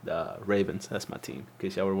 The Ravens. That's my team. In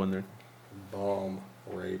case y'all were wondering. Bomb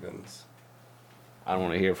Ravens. I don't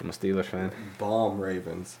want to hear it from a Steelers fan. Bomb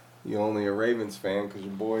Ravens. You're only a Ravens fan because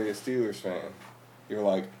your boy is a Steelers fan. You're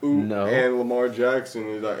like, ooh, No. and Lamar Jackson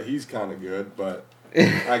is like, he's kind of good, but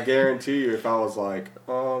I guarantee you, if I was like,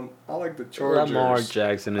 I like the Chargers. Lamar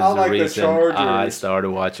Jackson is I the like the reason Chargers. I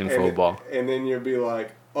started watching football. And then you'd be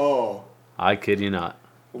like, oh, I kid you not.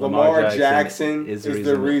 Lamar Jackson is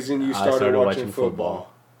the reason you I started watching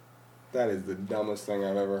football. That is the dumbest thing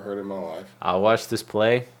I've ever heard in my life. I watched this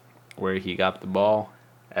play where he got the ball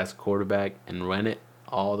as a quarterback and ran it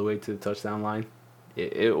all the way to the touchdown line.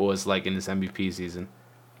 It was like in his MVP season.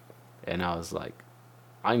 And I was like,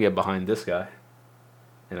 I can get behind this guy.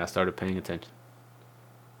 And I started paying attention.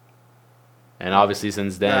 And obviously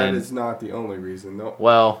since then... That is not the only reason, though.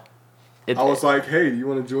 Well... I was like, hey, do you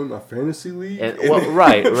want to join my fantasy league?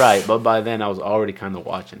 Right. But by then I was already kind of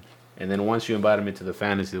watching. And then once you invited me to the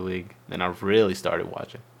fantasy league, then I really started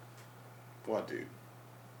watching. What, dude?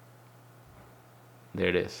 There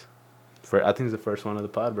it is. I think it's the first one of the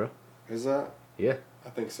pod, bro. Is that? Yeah. I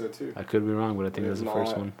think so, too. I could be wrong, but I think that's the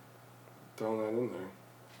first one. Throw that in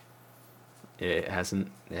there. It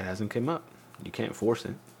hasn't come up. You can't force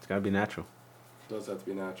it. It's got to be natural. It does have to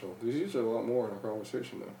be natural. There's usually a lot more in our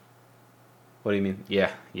conversation, though. What do you mean?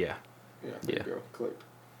 Yeah. Yeah, there you go. Clicked.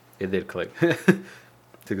 It did click.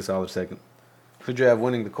 Took a solid second. Who'd you have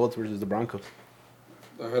winning, the Colts versus the Broncos?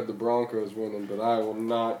 I had the Broncos winning, but I will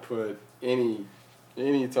not put any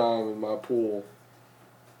time in my pool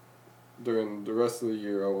during the rest of the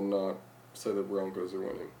year. I will not say the Broncos are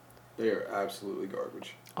winning. They are absolutely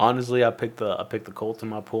garbage. Honestly, I picked the Colts in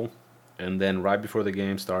my pool, and then right before the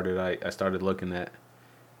game started, I started looking at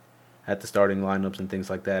the starting lineups and things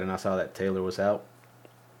like that, and I saw that Taylor was out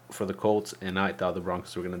for the Colts, and I thought the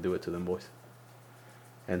Broncos were going to do it to them boys.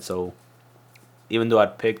 And so, even though I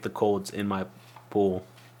picked the Colts in my pool,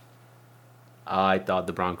 I thought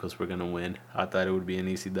the Broncos were going to win. I thought it would be an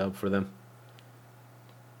easy dub for them.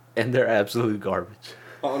 And they're absolute garbage.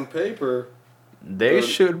 On paper, they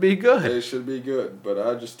should be good. They should be good, but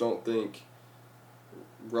I just don't think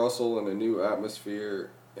Russell in a new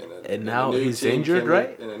atmosphere and now he's injured,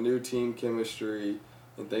 right? And a new team chemistry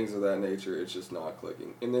and things of that nature, it's just not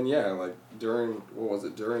clicking. And then like during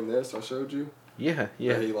this I showed you? Yeah.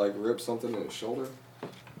 That he like ripped something in his shoulder.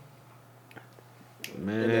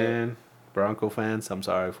 Man, Bronco fans, I'm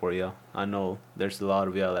sorry for y'all. I know there's a lot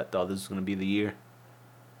of y'all that thought this was gonna be the year.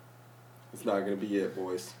 It's not gonna be it,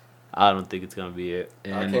 boys. I don't think it's gonna be it,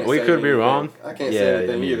 and we could be wrong. I can't say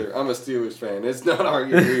anything either. I'm a Steelers fan. It's not our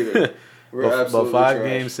year either. But 5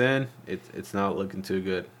 games in, it's not looking too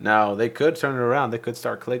good. Now they could turn it around. They could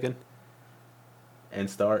start clicking, and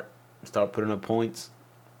start putting up points.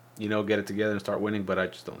 Get it together and start winning. But I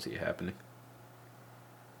just don't see it happening.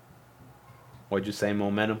 What'd you say,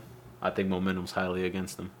 momentum? I think momentum's highly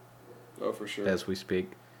against them. Oh, for sure. As we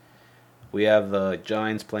speak, we have the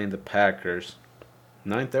Giants playing the Packers.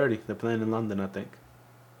 9:30. They're playing in London, I think.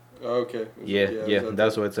 Okay. Yeah.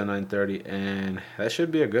 That's why it's at 9:30, and that should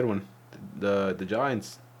be a good one. The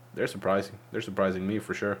Giants, they're surprising. They're surprising me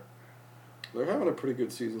for sure. They're having a pretty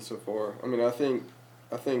good season so far. I mean, I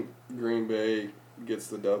think Green Bay gets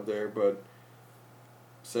the dub there, but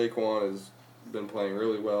Saquon has been playing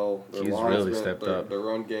really well. He's really stepped up. Their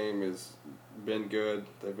run game has been good.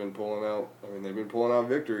 They've been pulling out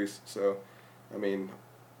victories. So, I mean,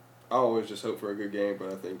 I always just hope for a good game,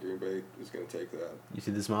 but I think Green Bay is going to take that. You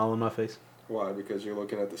see the smile on my face? Why? Because you're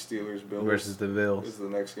looking at the Steelers Bills versus the Bills. Is the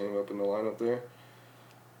next game up in the lineup there?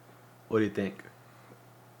 What do you think?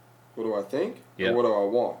 What do I think? Yeah. Or what do I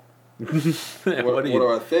want? what do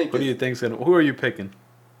I think? What do you think's gonna? Who are you picking?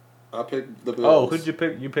 I picked the Bills. Oh, who'd you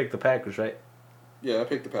pick? You picked the Packers, right? Yeah, I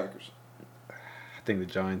picked the Packers. I think the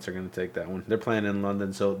Giants are gonna take that one. They're playing in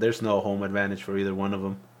London, so there's no home advantage for either one of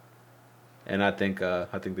them. And I think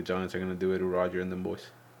the Giants are gonna do it to Roger and them boys.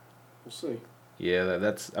 We'll see. Yeah,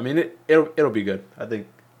 that's. I mean, it'll be good. I think.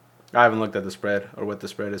 I haven't looked at the spread or what the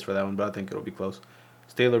spread is for that one, but I think it'll be close.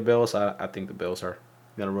 Steelers Bills. I think the Bills are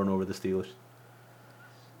gonna run over the Steelers.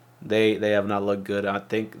 They have not looked good. I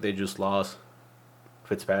think they just lost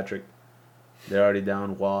Fitzpatrick. They're already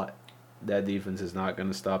down Watt. That defense is not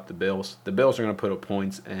gonna stop the Bills. The Bills are gonna put up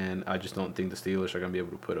points, and I just don't think the Steelers are gonna be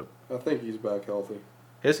able to put up. I think he's back healthy.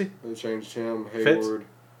 Is he? They changed him. Fitz? Hayward.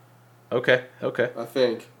 Okay. I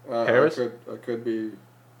think. Harris? I could be.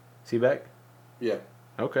 Is he back? Yeah.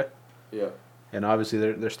 Okay. Yeah. And obviously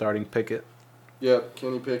they're starting Pickett. Yeah,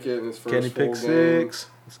 Kenny Pickett in his first Kenny full Pick game. 6.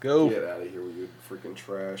 Let's go. Get out of here with your freaking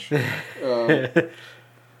trash.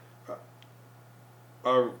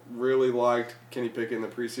 I really liked Kenny Pickett in the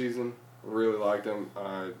preseason. Really liked him.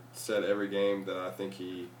 I said every game that I think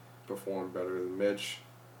he performed better than Mitch.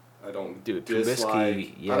 I don't dislike.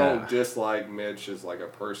 Trubisky, yeah. I don't dislike Mitch as like a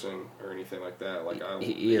person or anything like that. Like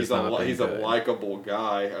he's a likable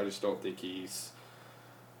guy. I just don't think he's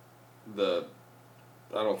the.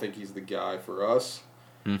 I don't think he's the guy for us.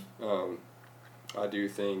 I do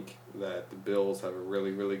think that the Bills have a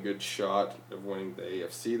really, really good shot of winning the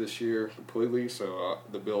AFC this year completely. So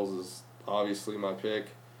the Bills is obviously my pick,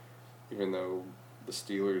 even though the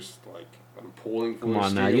Steelers, like, I'm pulling for. Come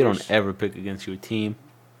on the now, Steelers. you don't ever pick against your team.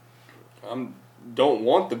 Don't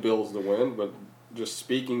want the Bills to win, but just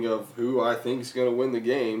speaking of who I think is going to win the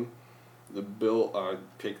game, I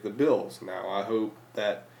pick the Bills. Now I hope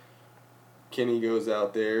that Kenny goes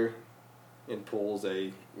out there and pulls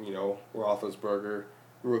a Roethlisberger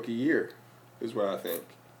rookie year, is what I think,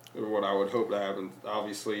 or what I would hope to happen.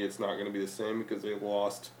 Obviously, it's not going to be the same because they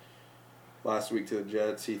lost last week to the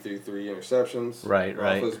Jets. He threw 3 interceptions. Right.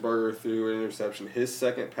 Roethlisberger threw an interception his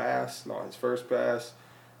second pass, not his first pass,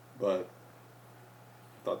 but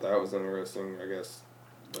thought that was interesting, I guess.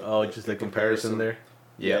 Just the comparison there?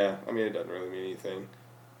 Yeah. I mean, it doesn't really mean anything.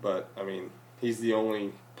 But, I mean, he's the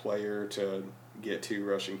only player to get 2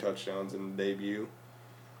 rushing touchdowns in debut.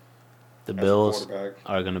 The Bills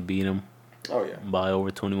are going to beat him by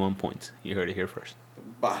over 21 points. You heard it here first.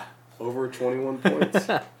 By over 21 points?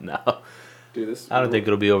 No. Dude, I don't think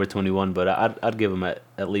it'll be over 21, but I'd give him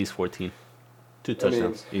at least 14. 2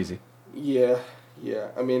 touchdowns. Easy. Yeah.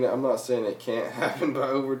 I mean, I'm not saying it can't happen by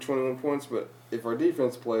over 21 points, but if our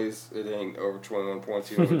defense plays, it ain't over 21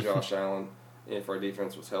 points even with Josh Allen. And if our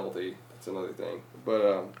defense was healthy, that's another thing.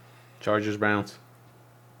 But Chargers, Browns.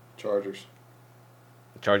 Chargers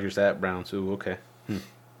at Browns. Ooh, okay. I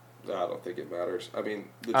don't think it matters. I mean,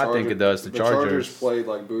 I think it does. The Chargers played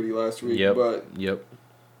like booty last week, Yep.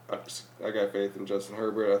 I got faith in Justin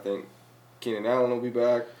Herbert. I think Keenan Allen will be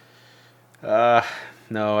back.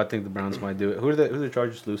 No, I think the Browns might do it. Who do the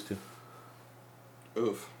Chargers lose to?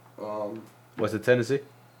 Oof. Was it Tennessee?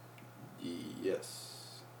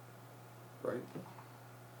 Yes. Right.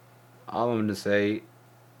 All I'm going to say,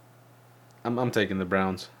 I'm taking the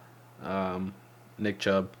Browns. Nick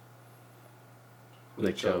Chubb.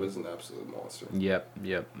 Nick Chubb is an absolute monster.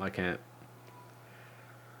 Yep. I can't.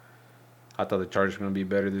 I thought the Chargers were going to be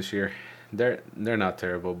better this year. They're not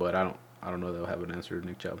terrible, but I don't know they'll have an answer to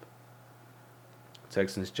Nick Chubb.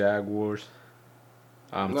 Texans, Jaguars.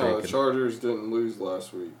 The Chargers didn't lose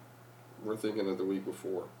last week. We're thinking of the week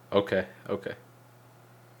before. Okay.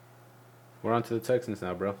 We're on to the Texans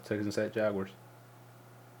now, bro. Texans at Jaguars.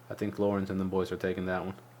 I think Lawrence and the boys are taking that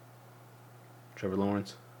one. Trevor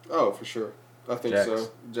Lawrence. Oh, for sure. I think so.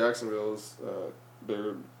 Jacksonville is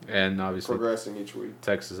they're obviously progressing each week.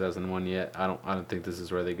 Texas hasn't won yet. I don't think this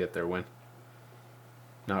is where they get their win.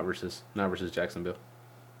 Not versus Jacksonville.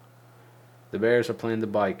 The Bears are playing the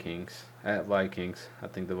Vikings at Vikings. I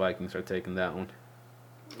think the Vikings are taking that one.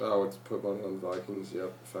 I would put money on the Vikings,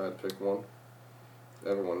 yep, if I had to pick one.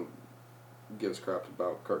 Everyone gives crap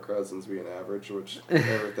about Kirk Cousins being average, which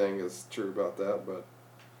everything is true about that, but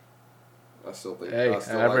I still think...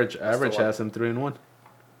 average has him 3-1.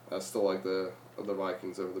 I still like the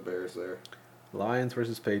Vikings over the Bears there. Lions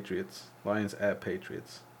versus Patriots. Lions at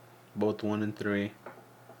Patriots. Both 1-3.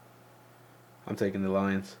 I'm taking the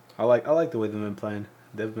Lions. I like the way they've been playing.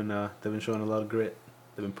 They've been showing a lot of grit.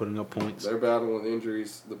 They've been putting up points. They're battling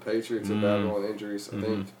injuries. The Patriots are battling injuries. I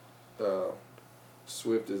think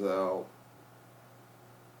Swift is out.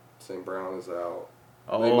 St. Brown is out.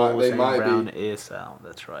 St. Brown is out.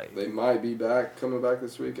 That's right. They might be coming back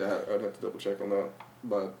this week. I'd have to double check on that.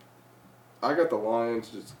 But I got the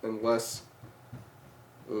Lions unless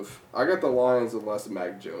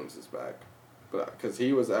Mac Jones is back. Because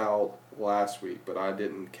he was out last week, but I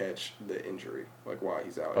didn't catch the injury, like why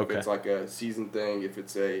he's out. Okay. If it's like a season thing, if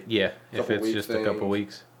it's a if it's just a couple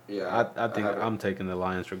weeks. Yeah, I think I'm taking the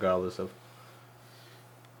Lions regardless of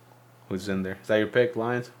who's in there. Is that your pick,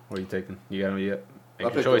 Lions? Or are you taking? You got to make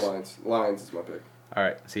your choice. The Lions. Lions is my pick. All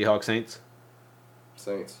right, Seahawks, Saints.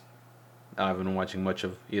 Saints. I haven't been watching much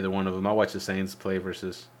of either one of them. I watched the Saints play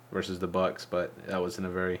versus the Bucks, but that was in a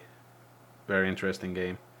very, very interesting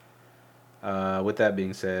game. With that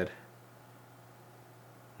being said,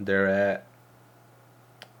 they're at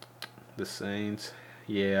the Saints.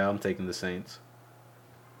 Yeah, I'm taking the Saints.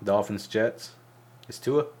 Dolphins, Jets. Is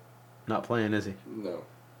Tua not playing, is he? No.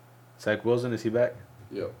 Zach Wilson, is he back?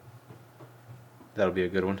 Yep. That'll be a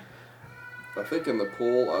good one. I think in the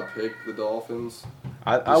poll, I picked the Dolphins.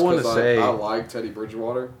 I want to say... I like Teddy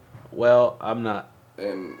Bridgewater. Well, I'm not...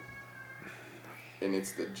 And and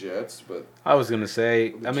it's the Jets, but I was gonna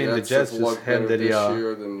say, the the Jets have just looked better handed this y'all.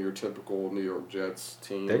 year than your typical New York Jets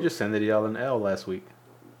team. They just handed y'all an L last week.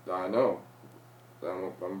 I know.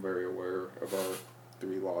 I'm very aware of our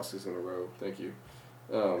 3 losses in a row. Thank you.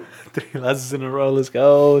 3 losses in a row. Let's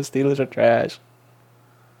go. Steelers are trash.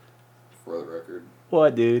 For the record,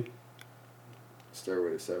 What, dude?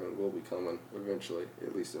 Stairway to 7 will be coming eventually,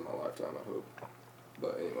 at least in my lifetime, I hope.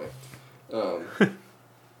 But anyway,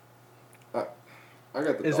 I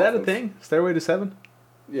got the. Is Dolphins. that a thing? Stairway to 7?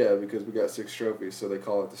 Yeah, because we got 6 trophies, so they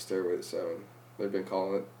call it the Stairway to 7. They've been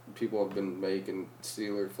calling it. People have been making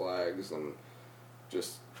Steeler flags and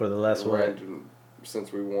just For the last one. random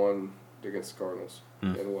since we won against the Cardinals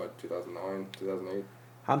in 2009, 2008.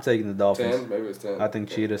 I'm taking the Dolphins. 10, maybe it's 10. I think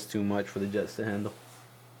Cheetah's too much for the Jets to handle.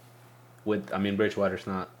 Bridgewater's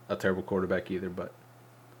not a terrible quarterback either, but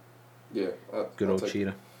Yeah, good I'll old take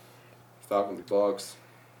Cheetah. Falcons, Bucks.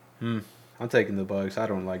 I'm taking the Bucks. I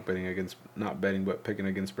don't like picking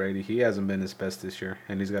against Brady. He hasn't been his best this year,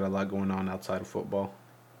 and he's got a lot going on outside of football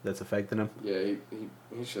that's affecting him. Yeah,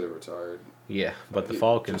 he should have retired. Yeah, but the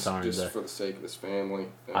Falcons aren't. Just for the sake of his family.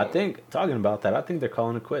 I think, talking about that, I think they're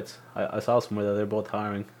calling it quits. I saw somewhere that they're both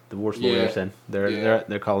hiring divorce lawyers, and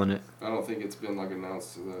they're calling it. I don't think it's been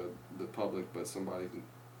announced to the public, but somebody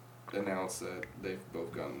announced that they've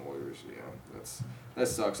both gotten lawyers. Yeah, that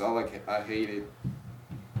sucks. I hate it.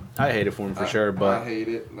 I hate it for him for sure, but I hate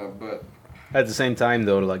it. But at the same time,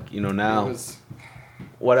 though, now,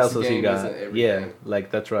 what else has he got? Yeah,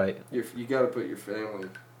 that's right. You got to put your family.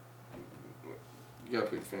 You got to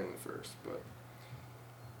put your family first, but.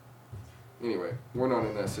 Anyway, we're not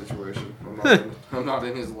in that situation. I'm not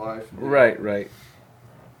in his life. Right.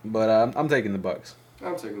 But I'm taking the Bucks.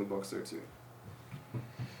 I'm taking the Bucks there too.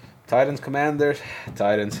 Titans, Commanders.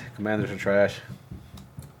 Commanders are trash.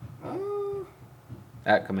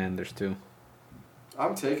 At Commanders too.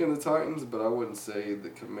 I'm taking the Titans, but I wouldn't say the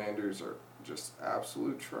Commanders are just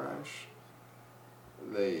absolute trash.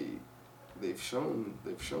 They've shown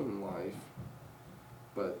life,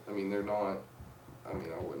 but they're not. I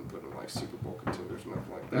wouldn't put them like Super Bowl contenders,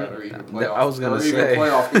 nothing like that, or even playoff. I was gonna say even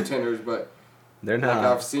playoff contenders, but they're not.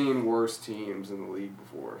 I've seen worse teams in the league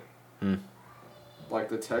before. Like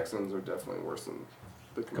the Texans are definitely worse than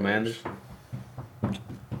the Commanders.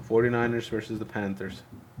 49ers versus the Panthers.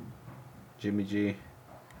 Jimmy G.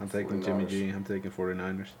 I'm taking 49ers. Jimmy G. I'm taking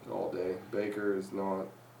 49ers. All day. Baker is not.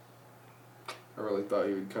 I really thought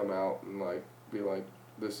he would come out and be like,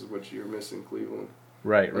 "This is what you're missing, Cleveland."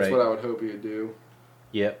 Right. That's what I would hope he would do.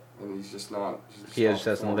 Yep. And he's just not. He just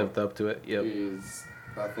hasn't lived up to it. Yep.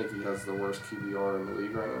 I think he has the worst QBR in the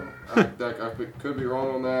league right now. I could be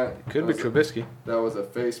wrong on that. Could be Trubisky. That was a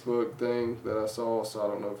Facebook thing that I saw, so I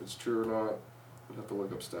don't know if it's true or not. I'd have to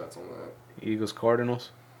look up stats on that. Eagles,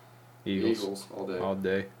 Cardinals. Eagles all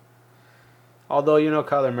day. Although,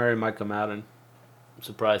 Kyler Murray might come out and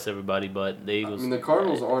surprise everybody, but the Eagles. The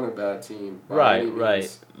Cardinals aren't a bad team. Right.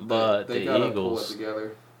 But they the Eagles. Pull it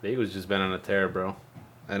together. The Eagles just been on a tear, bro.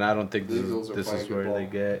 And I don't think this is where they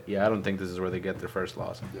get. Yeah, I don't think this is where they get their first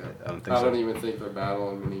loss. Yeah. I don't think I so. don't even think they're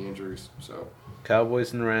battling many injuries. So.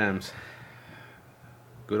 Cowboys and Rams.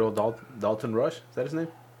 Good old Dalton Rush. Is that his name?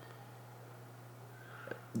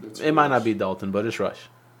 It might not be Dalton, but it's Rush.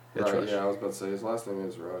 It's Rush. Yeah, I was about to say his last name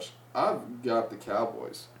is Rush. I've got the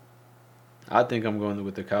Cowboys. I think I'm going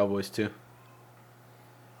with the Cowboys too.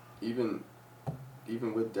 Even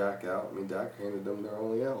with Dak out, Dak handed them their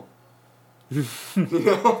only L.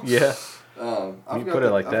 Yeah. You put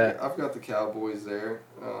it like that. I've got the Cowboys there.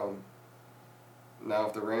 Now,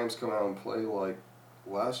 if the Rams come out and play like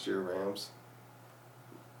last year Rams,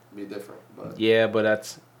 it'd be different. But yeah, but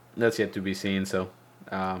that's yet to be seen. So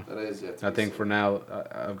that is yet to I be think seen. for now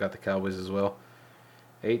I've got the Cowboys as well.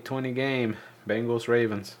 8:20 game. Bengals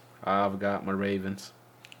Ravens. I've got my Ravens.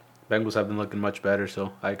 Bengals have been looking much better,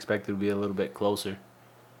 so I expect it to be a little bit closer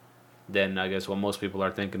than I guess what most people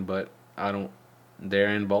are thinking. But I don't. They're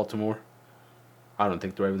in Baltimore. I don't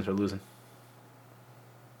think the Ravens are losing.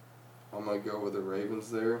 I'm gonna go with the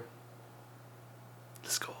Ravens there.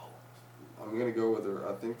 Let's go. I'm gonna go with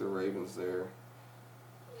I think the Ravens there.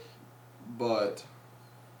 But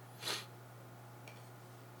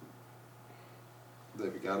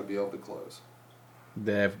they've got to be able to close.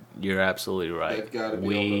 You're absolutely right. They've got to be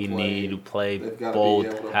we able to play. need to play They've got both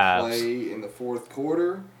to be able to halves. play in the fourth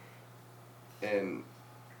quarter, and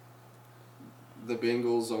the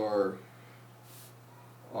Bengals are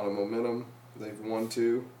on a momentum. They've won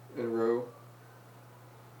 2 in a row.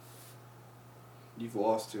 You've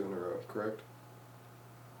lost 2 in a row, correct?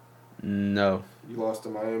 No. You lost to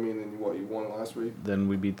Miami, and then you won last week? Then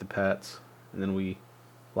we beat the Pats, and then we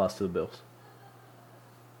lost to the Bills.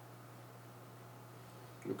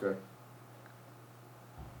 Okay.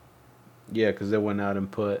 Yeah, because they went out and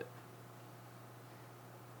put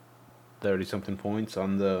 30-something points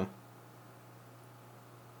on the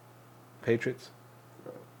Patriots.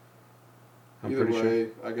 Right. I'm Either pretty way,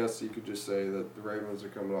 sure. I guess you could just say that the Ravens are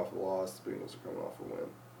coming off a loss, the Bengals are coming off a win.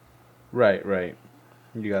 Right.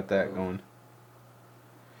 You got that going.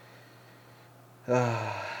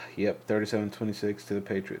 Yep, 37-26 to the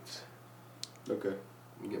Patriots. Okay.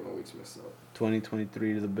 I'm getting my weeks mixed up. 20-23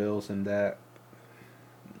 to the Bills, and that.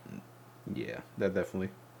 Yeah, that definitely.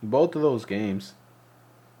 Both of those games,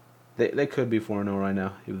 they could be 4-0 right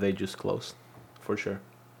now if they just closed, for sure.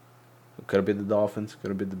 It could have been the Dolphins, could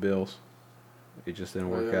have been the Bills. It just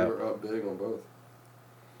didn't work out. You were up big on both.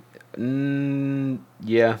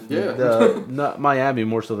 Yeah. Yeah. Not Miami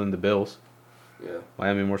more so than the Bills. Yeah.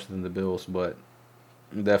 Miami more so than the Bills, but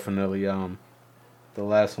definitely the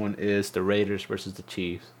last one is the Raiders versus the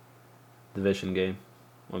Chiefs. Division game.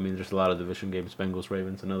 I mean, there's a lot of division games. Bengals,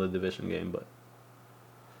 Ravens, another division game, but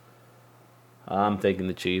I'm taking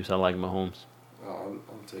the Chiefs. I like Mahomes. I'm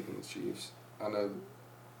taking the Chiefs. I know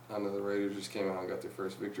the Raiders just came out and got their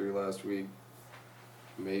first victory last week.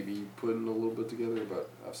 Maybe putting a little bit together, but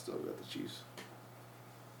I've still got the Chiefs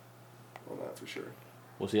on that for sure.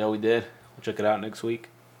 We'll see how we did. We'll check it out next week.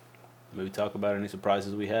 Maybe talk about any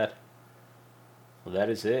surprises we had. Well, that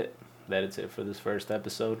is it. That is it for this first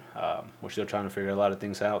episode. We're still trying to figure a lot of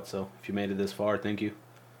things out, so if you made it this far, thank you.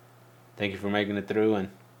 Thank you for making it through, and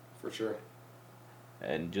For sure.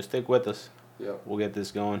 And just stick with us. Yeah. We'll get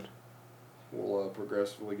this going. We'll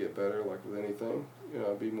progressively get better, like with anything.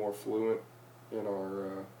 Be more fluent in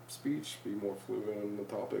our speech, be more fluent in the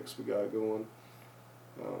topics we got going.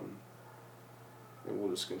 And we'll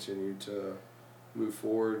just continue to move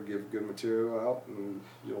forward, give good material out, and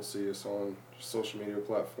you'll see us on social media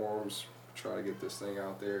platforms. Try to get this thing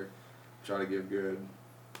out there. Try to give good,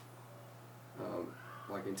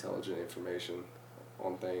 intelligent information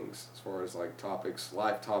on things as far as topics,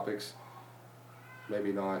 life topics.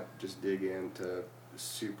 Maybe not just dig into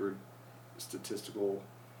super statistical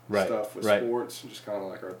stuff with sports, just kind of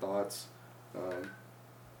like our thoughts. But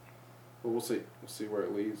we'll see. We'll see where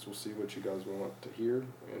it leads. We'll see what you guys want to hear,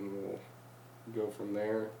 and we'll go from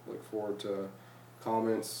there. Look forward to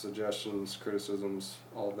comments, suggestions, criticisms,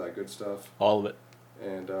 all of that good stuff. All of it.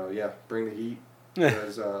 And, bring the heat,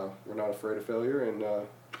 because we're not afraid of failure, and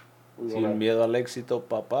we want Sin miedo al éxito,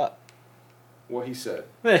 papá. what he said.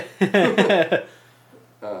 This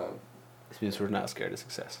means we're not scared of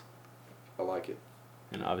success. I like it.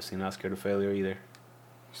 And obviously not scared of failure either.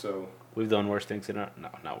 So... We've done worse things in our... No,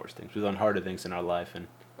 not worse things. We've done harder things in our life, and...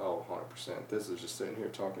 Oh, 100%. This is just sitting here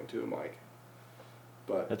talking to a mic.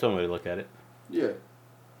 But... That's one way to look at it. Yeah.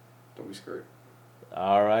 Don't be scared.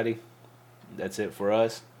 Alrighty. That's it for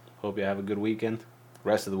us. Hope you have a good weekend.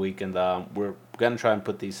 Rest of the weekend, we're going to try and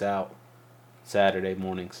put these out Saturday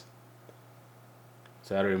mornings.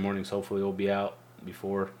 Saturday mornings, hopefully, will be out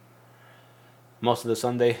before most of the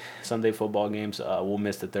Sunday football games. We'll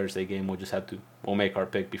miss the Thursday game. We'll make our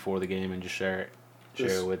pick before the game and just share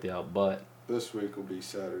it with y'all. But this week will be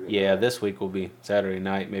Saturday. Yeah, this week will be Saturday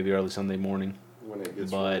night, maybe early Sunday morning. When it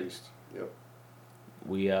gets released. Yep.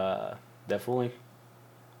 We definitely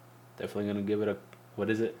gonna give it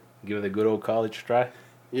a good old college try.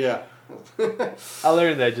 Yeah. I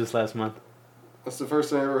learned that just last month. That's the first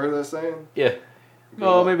time I ever heard that saying? Yeah.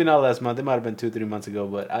 Well, maybe not last month. It might have been 2-3 months ago,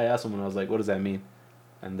 but I asked someone, I was like, what does that mean?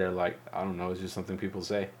 And they're like, I don't know, it's just something people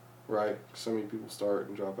say. Right. So many people start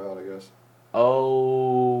and drop out, I guess.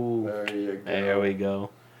 Oh. There you go. There we go.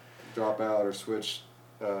 Drop out or switch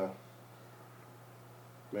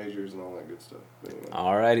majors and all that good stuff. But anyway.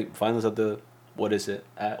 Alrighty. Find us at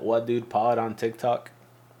at What Dude Pod on TikTok.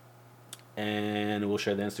 And we'll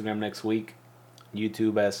share the Instagram next week.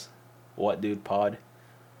 YouTube as What Dude Pod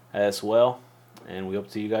as well. And we hope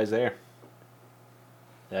to see you guys there.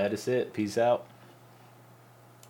 That is it. Peace out.